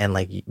fun thing. And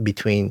like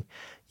between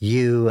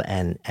you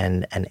and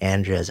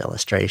Andrea's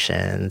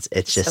illustrations,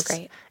 it's just, so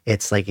great.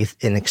 It's like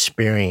an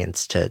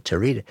experience to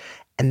read it.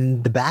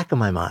 And the back of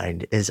my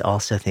mind is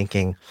also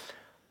thinking,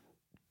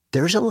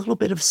 there's a little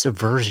bit of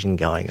subversion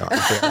going on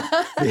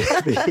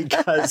here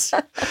because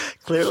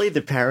clearly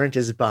the parent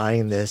is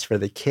buying this for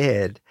the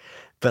kid.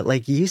 But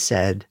like you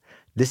said,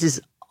 this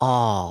is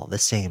all the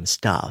same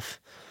stuff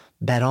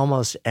that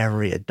almost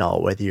every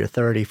adult, whether you're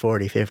 30,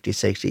 40, 50,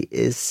 60,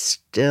 is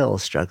still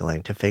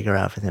struggling to figure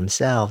out for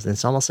themselves. And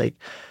it's almost like,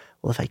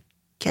 well, if I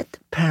get the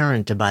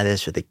parent to buy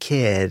this for the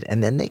kid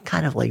and then they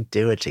kind of like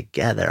do it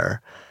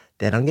together,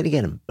 then I'm going to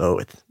get them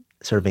both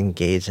sort of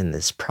engaged in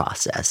this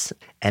process.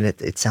 And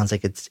it sounds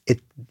like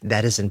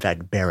that is in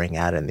fact bearing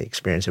out in the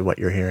experience of what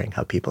you're hearing,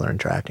 how people are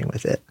interacting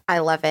with it. I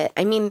love it.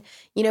 I mean,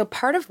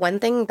 part of one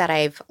thing that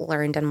I've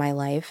learned in my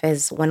life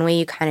is one way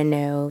you kind of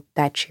know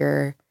that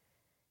you're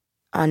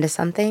onto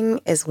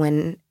something is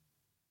when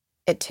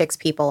it ticks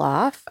people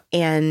off.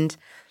 And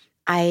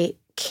I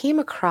came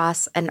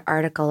across an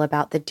article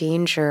about the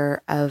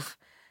danger of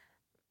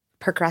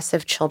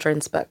progressive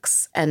children's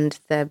books and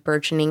the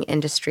burgeoning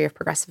industry of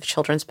progressive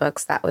children's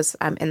books that was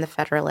in the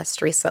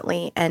Federalist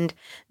recently. And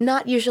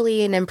not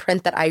usually an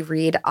imprint that I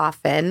read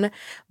often,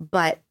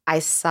 but I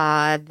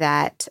saw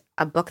that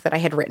a book that I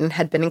had written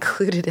had been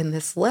included in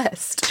this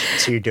list.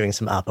 So you're doing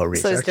some Oppo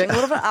research. So I was doing a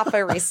little bit of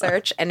Oppo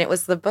research, and it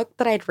was the book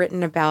that I'd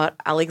written about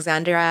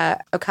Alexandria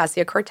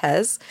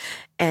Ocasio-Cortez,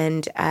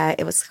 and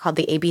it was called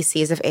The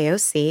ABCs of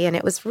AOC. And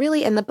it was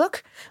really, and the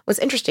book was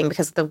interesting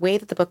because the way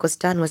that the book was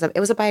done was, it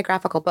was a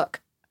biographical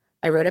book.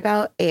 I wrote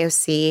about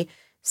AOC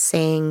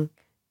saying,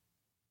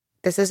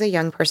 this is a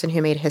young person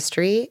who made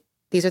history.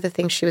 These are the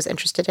things she was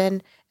interested in,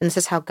 and this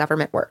is how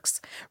government works,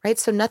 right?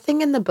 So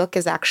nothing in the book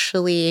is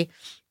actually,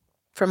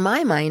 from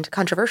my mind,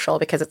 controversial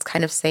because it's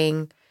kind of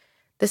saying,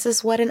 this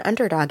is what an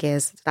underdog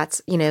is.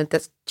 That's,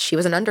 that she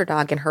was an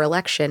underdog in her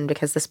election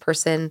because this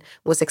person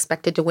was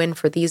expected to win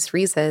for these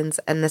reasons,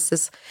 and this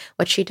is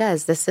what she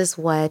does. This is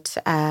what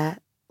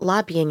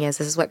lobbying is.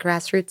 This is what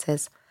grassroots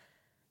is.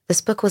 This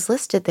book was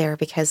listed there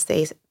because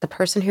the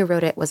person who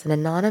wrote it was an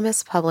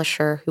anonymous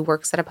publisher who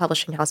works at a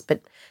publishing house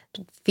but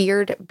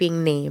feared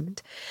being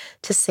named,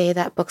 to say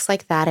that books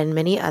like that and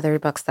many other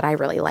books that I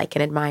really like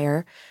and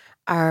admire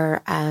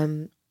are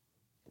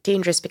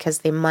dangerous because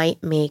they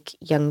might make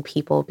young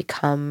people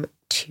become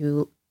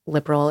too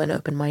liberal and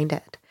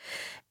open-minded.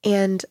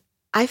 And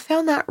I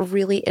found that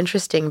really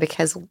interesting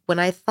because when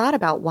I thought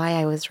about why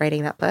I was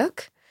writing that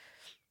book,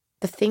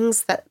 the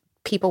things that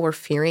people were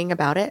fearing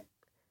about it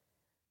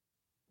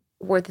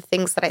were the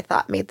things that I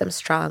thought made them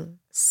strong.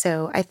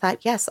 So I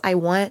thought, yes, I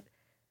want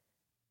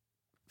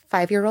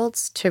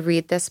 5-year-olds to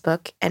read this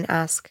book and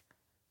ask,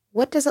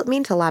 what does it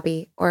mean to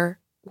lobby? Or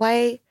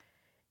why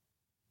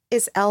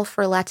is L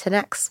for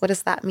Latinx? What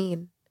does that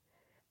mean?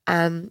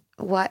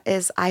 What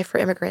is I for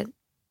immigrant?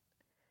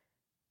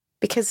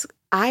 Because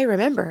I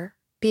remember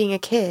being a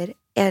kid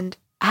and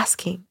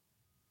asking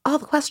all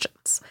the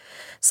questions.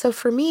 So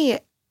for me,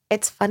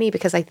 it's funny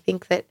because I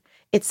think that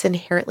it's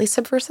inherently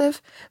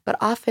subversive, but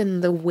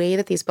often the way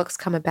that these books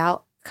come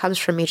about comes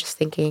from me just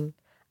thinking,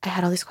 I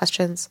had all these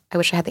questions I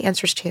wish I had the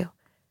answers to.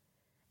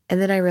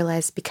 And then I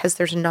realized because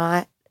there's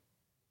not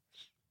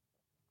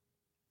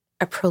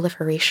a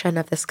proliferation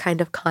of this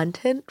kind of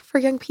content for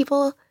young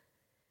people,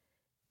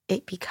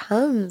 it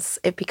becomes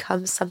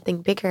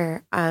something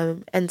bigger.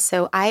 And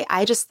so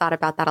I just thought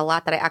about that a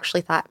lot, that I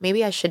actually thought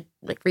maybe I should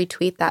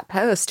retweet that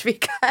post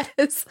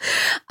because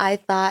I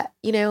thought,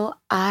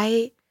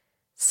 I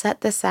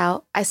set this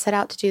out. I set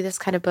out to do this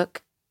kind of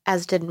book,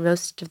 as did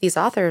most of these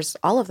authors,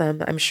 all of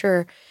them, I'm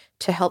sure,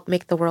 to help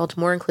make the world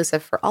more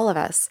inclusive for all of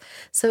us.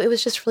 So it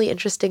was just really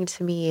interesting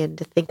to me and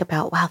to think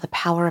about, wow, the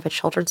power of a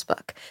children's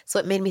book. So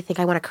it made me think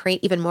I want to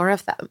create even more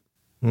of them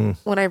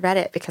when I read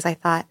it, because I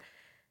thought,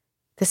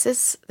 this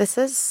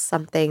is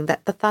something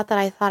that the thought that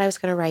I thought I was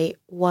going to write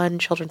one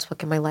children's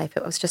book in my life.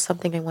 It was just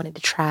something I wanted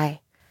to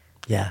try.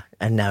 Yeah,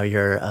 and now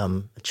you're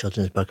a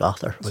children's book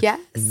author with Yes.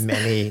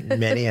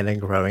 many and a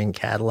growing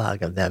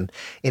catalog of them.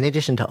 In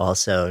addition to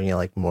also,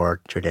 like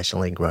more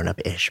traditionally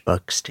grown-up-ish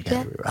books,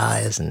 Together We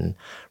Rise and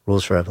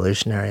Rules for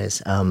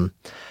Revolutionaries.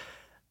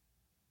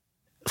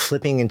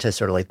 Flipping into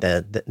sort of like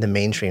the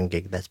mainstream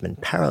gig that's been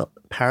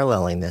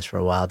paralleling this for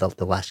a while,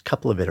 the last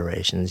couple of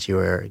iterations, you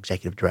were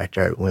executive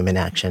director at Women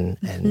Action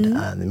and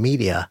the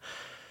media,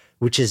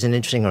 which is an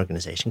interesting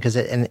organization because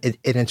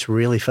it's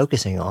really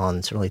focusing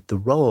on sort of like the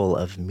role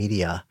of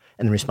media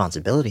and the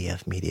responsibility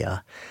of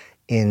media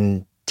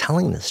in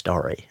telling the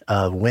story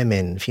of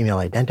women, female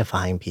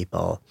identifying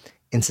people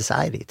in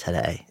society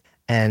today.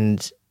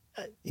 And,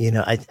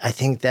 I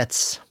think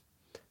that's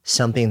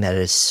something that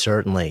is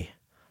certainly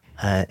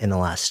in the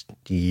last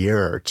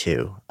year or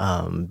two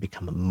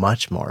become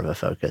much more of a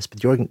focus.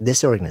 But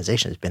this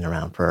organization has been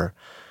around for,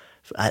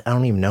 I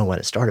don't even know when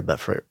it started, but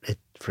for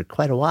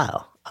quite a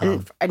while.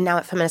 And now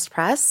at Feminist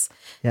Press?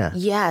 Yeah.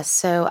 Yeah,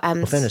 so...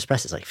 Feminist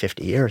Press is like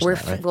 50 years now,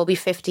 right? We'll be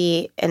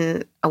 50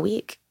 in a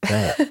week.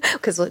 Right.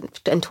 Because in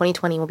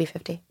 2020, we'll be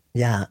 50.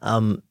 Yeah.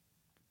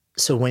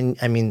 So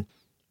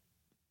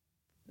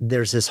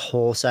there's this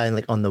whole side,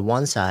 like on the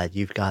one side,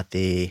 you've got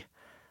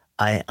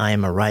I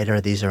am a writer.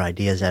 These are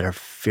ideas that are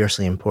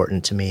fiercely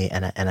important to me,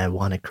 and I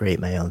want to create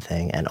my own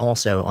thing. And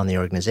also on the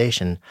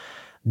organization,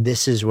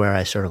 this is where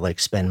I sort of like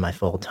spend my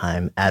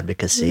full-time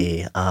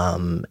advocacy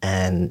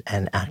and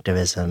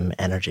activism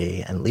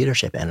energy and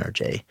leadership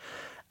energy.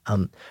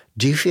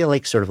 Do you feel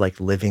like sort of like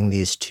living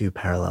these two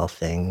parallel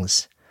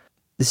things?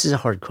 This is a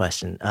hard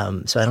question,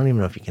 so I don't even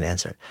know if you can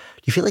answer it.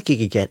 Do you feel like you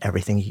could get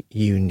everything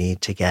you need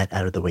to get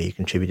out of the way you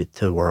contributed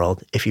to the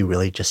world if you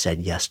really just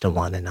said yes to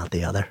one and not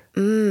the other?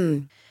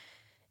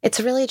 It's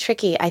really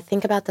tricky. I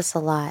think about this a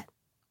lot.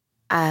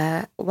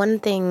 One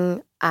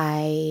thing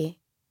I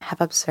have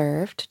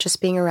observed,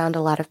 just being around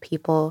a lot of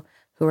people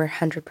who are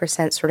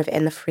 100% sort of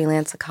in the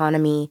freelance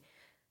economy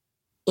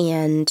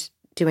and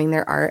doing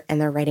their art and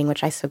their writing,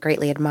 which I so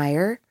greatly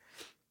admire,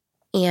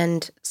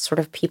 and sort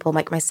of people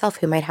like myself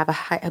who might have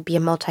be a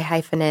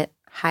multi-hyphenate,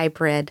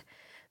 hybrid,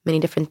 many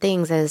different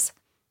things, is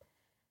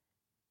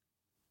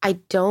I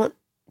don't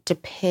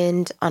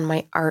depend on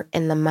my art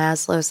in the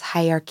Maslow's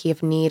hierarchy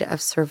of need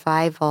of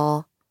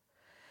survival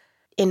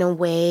in a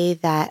way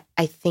that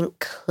I think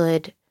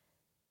could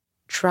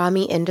draw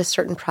me into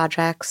certain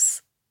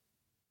projects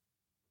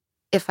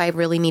if I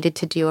really needed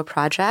to do a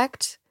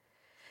project.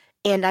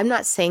 And I'm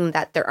not saying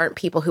that there aren't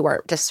people who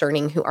aren't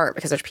discerning who aren't,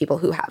 because there's people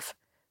who have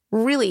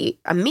really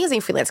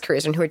amazing freelance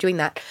careers and who are doing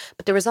that.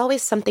 But there was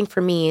always something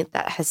for me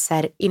that has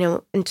said,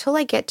 until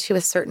I get to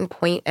a certain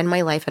point in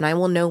my life, and I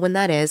will know when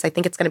that is, I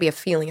think it's going to be a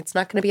feeling. It's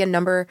not going to be a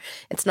number.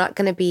 It's not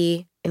going to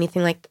be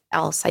anything like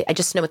else. I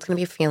just know it's going to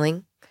be a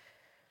feeling.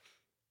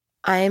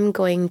 I'm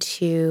going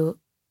to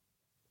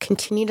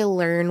continue to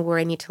learn what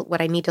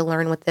I need to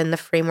learn within the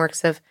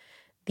frameworks of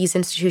these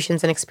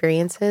institutions and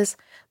experiences.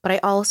 But I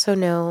also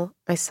know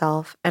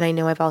myself, and I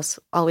know I've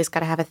also always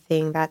got to have a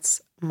thing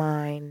that's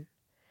mine.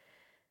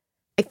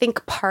 I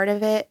think part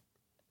of it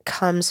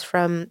comes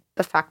from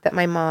the fact that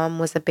my mom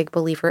was a big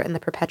believer in the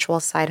perpetual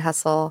side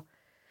hustle.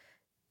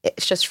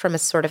 It's just from a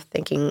sort of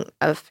thinking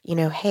of,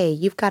 hey,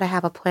 you've got to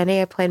have a plan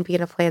A, a plan B,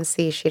 and a plan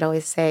C, she'd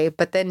always say.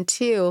 But then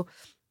too,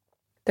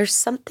 there's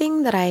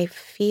something that I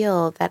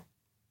feel that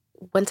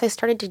once I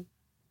started to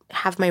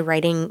have my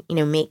writing,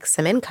 make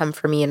some income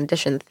for me in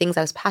addition to things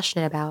I was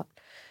passionate about,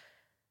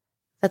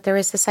 that there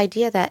is this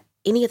idea that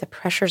any of the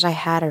pressures I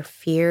had or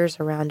fears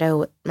around,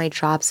 my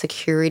job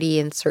security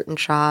in certain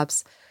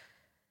jobs,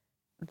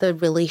 the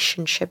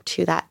relationship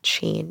to that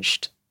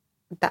changed,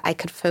 that I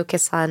could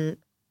focus on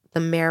the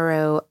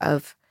marrow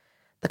of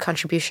the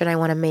contribution I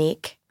want to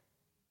make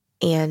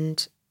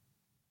and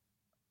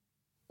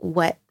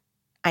what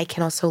I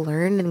can also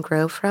learn and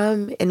grow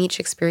from in each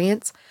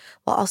experience,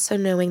 while also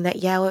knowing that,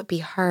 it would be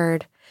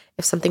hard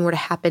if something were to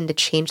happen to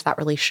change that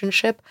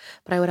relationship,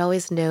 but I would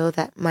always know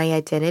that my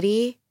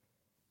identity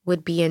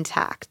would be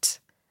intact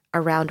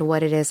around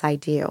what it is I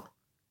do.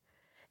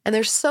 And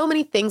there's so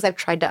many things I've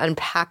tried to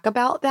unpack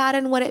about that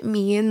and what it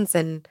means,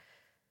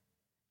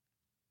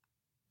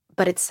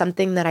 but it's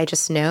something that I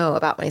just know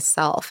about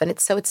myself. And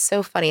it's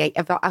so funny.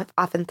 I've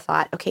often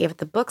thought, okay, if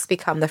the books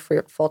become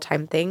the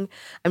full-time thing,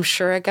 I'm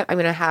sure I'm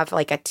going to have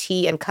like a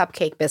tea and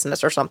cupcake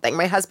business or something.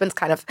 My husband's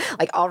kind of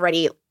like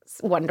already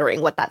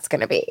wondering what that's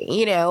going to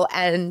be,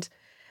 and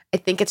I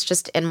think it's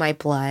just in my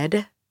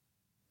blood.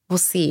 We'll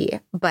see.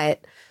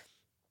 But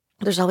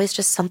there's always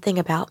just something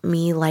about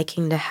me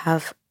liking to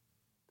have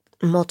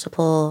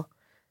multiple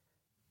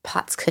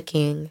pots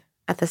cooking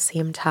at the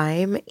same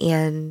time.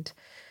 And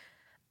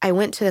I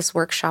went to this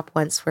workshop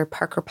once where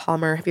Parker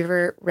Palmer, have you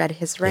ever read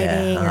his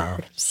writing or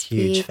heard him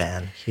speak?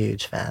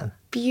 Huge fan.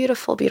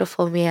 Beautiful,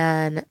 beautiful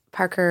man.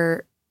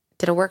 Parker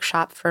did a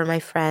workshop for my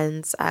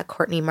friends,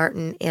 Courtney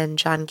Martin and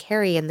John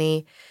Kerry, and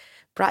they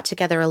brought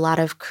together a lot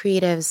of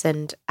creatives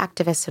and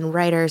activists and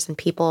writers and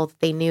people that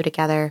they knew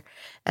together.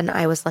 And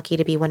I was lucky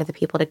to be one of the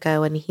people to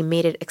go. And he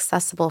made it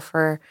accessible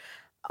for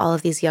all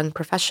of these young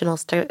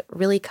professionals to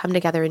really come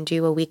together and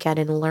do a weekend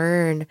and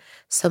learn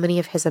so many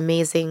of his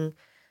amazing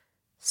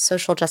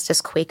social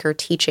justice Quaker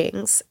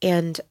teachings.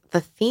 And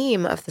the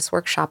theme of this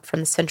workshop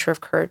from the Center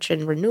of Courage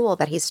and Renewal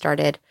that he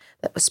started,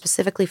 that was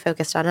specifically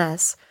focused on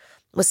us,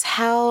 was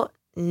how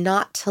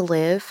not to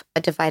live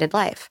a divided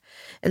life.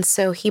 And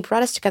so he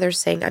brought us together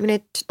saying,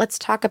 let's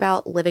talk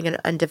about living an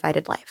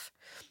undivided life.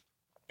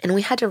 And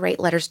we had to write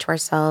letters to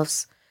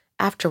ourselves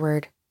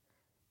afterward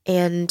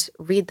and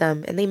read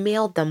them. And they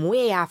mailed them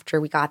way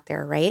after we got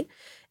there, right?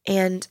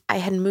 And I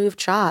had moved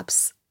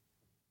jobs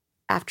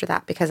after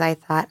that because I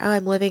thought,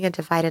 I'm living a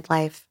divided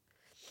life.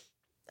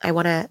 I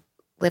want to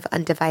live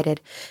undivided.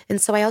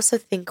 And so I also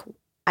think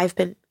I've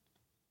been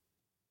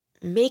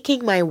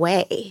making my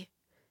way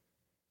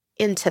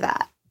into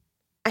that.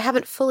 I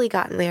haven't fully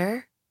gotten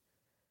there,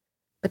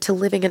 but to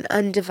living an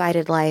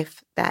undivided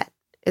life, that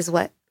is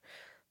what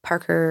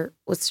Parker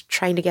was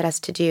trying to get us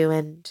to do,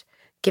 and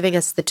giving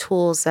us the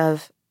tools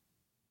of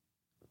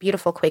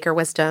beautiful Quaker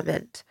wisdom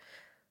and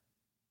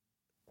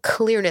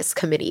clearness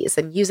committees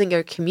and using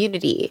your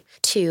community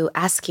to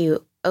ask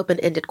you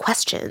open-ended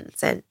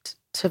questions and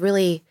to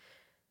really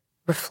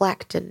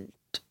reflect and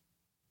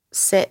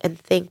sit and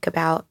think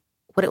about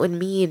what it would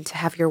mean to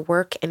have your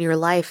work and your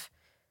life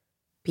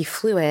be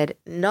fluid,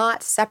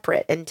 not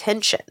separate in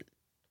tension.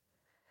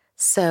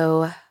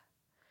 So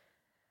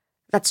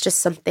that's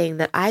just something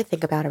that I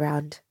think about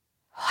around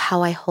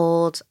how I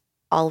hold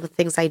all the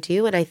things I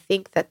do. And I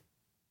think that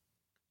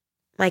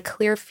my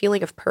clear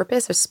feeling of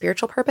purpose or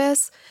spiritual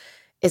purpose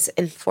is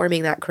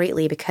informing that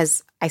greatly,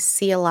 because I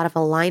see a lot of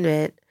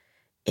alignment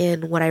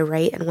in what I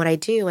write and what I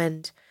do.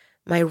 And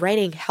my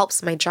writing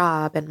helps my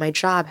job, and my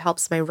job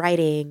helps my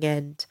writing,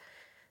 and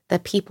the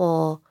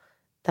people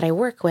that I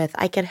work with,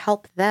 I can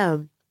help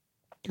them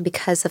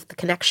because of the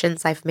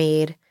connections I've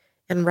made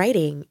in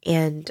writing.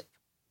 And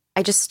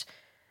I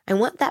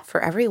want that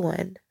for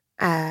everyone.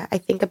 I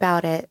think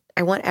about it.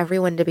 I want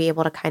everyone to be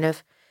able to kind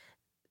of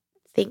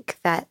think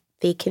that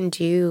they can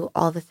do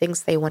all the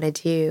things they want to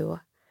do,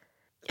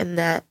 and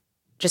that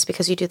just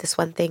because you do this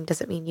one thing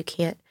doesn't mean you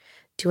can't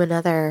do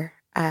another.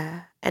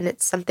 And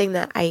it's something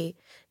that I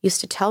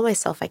used to tell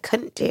myself I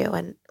couldn't do.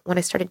 And when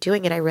I started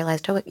doing it, I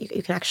realized,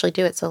 you can actually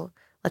do it. So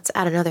let's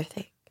add another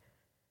thing.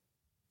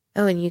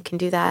 Oh, and you can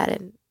do that,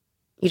 and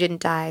you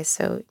didn't die,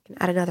 so you can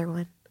add another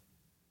one.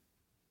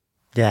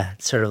 Yeah,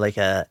 it's sort of like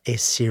a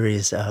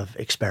series of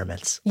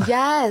experiments.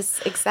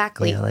 Yes,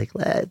 exactly. Like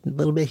a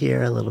little bit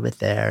here, a little bit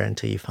there,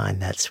 until you find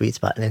that sweet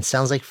spot. And it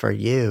sounds like for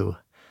you,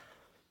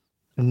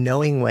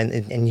 knowing when,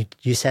 and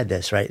you said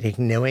this, right? Like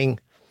knowing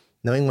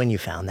when you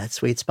found that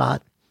sweet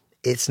spot,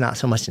 it's not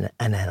so much an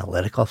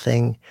analytical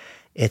thing.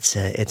 It's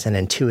an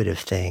intuitive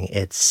thing.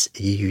 It's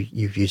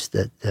you've used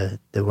the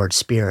word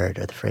spirit,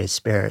 or the phrase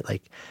spirit,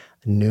 like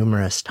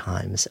numerous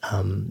times.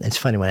 It's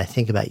funny when I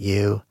think about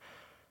you,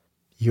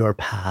 your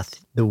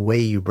path, the way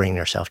you bring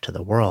yourself to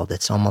the world.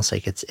 It's almost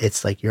like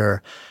it's like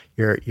you're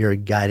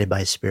guided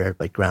by spirit,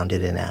 but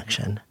grounded in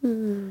action.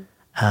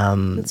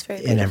 That's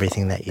very in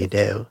everything that you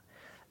do,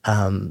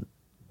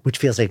 which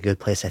feels like a good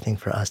place, I think,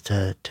 for us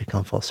to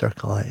come full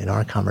circle in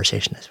our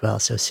conversation as well.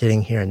 So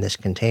sitting here in this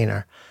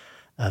container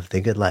of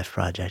the Good Life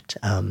Project,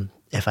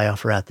 if I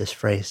offer out this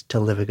phrase, to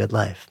live a good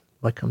life,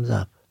 what comes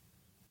up?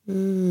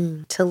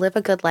 To live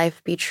a good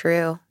life, be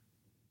true.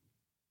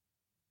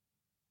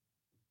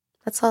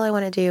 That's all I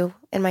want to do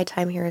in my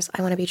time here, is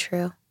I want to be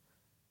true.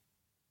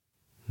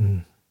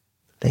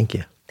 Thank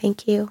you.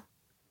 Thank you.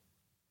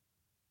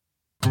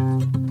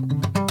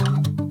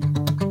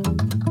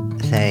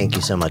 Thank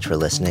you so much for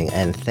listening,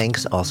 and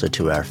thanks also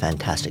to our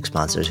fantastic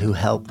sponsors who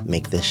help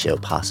make this show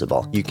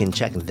possible. You can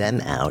check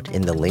them out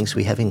in the links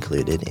we have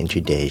included in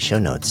today's show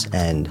notes.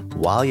 And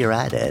while you're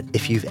at it,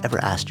 if you've ever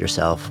asked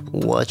yourself,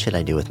 what should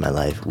I do with my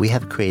life? We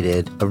have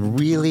created a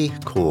really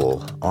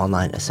cool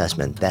online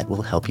assessment that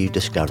will help you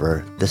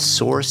discover the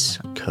source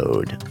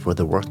code for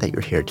the work that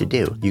you're here to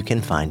do. You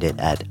can find it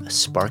at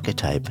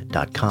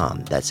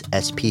sparketype.com. That's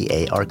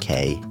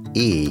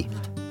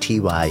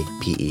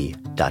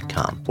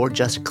SPARKETYPE.com, or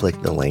just click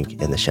the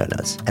link in the show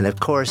notes. And of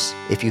course,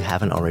 if you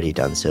haven't already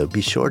done so,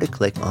 be sure to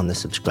click on the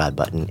subscribe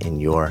button in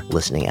your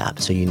listening app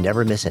so you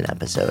never miss an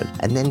episode.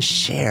 And then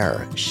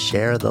share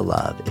the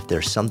love. If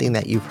there's something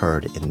that you've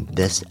heard in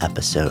this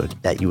episode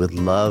that you would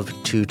love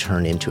to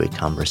turn into a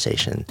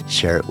conversation,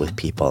 share it with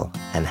people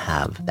and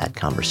have that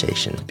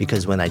conversation.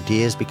 Because when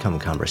ideas become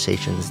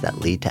conversations that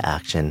lead to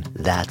action,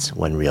 that's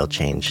when real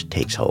change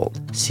takes hold.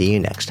 See you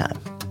next time.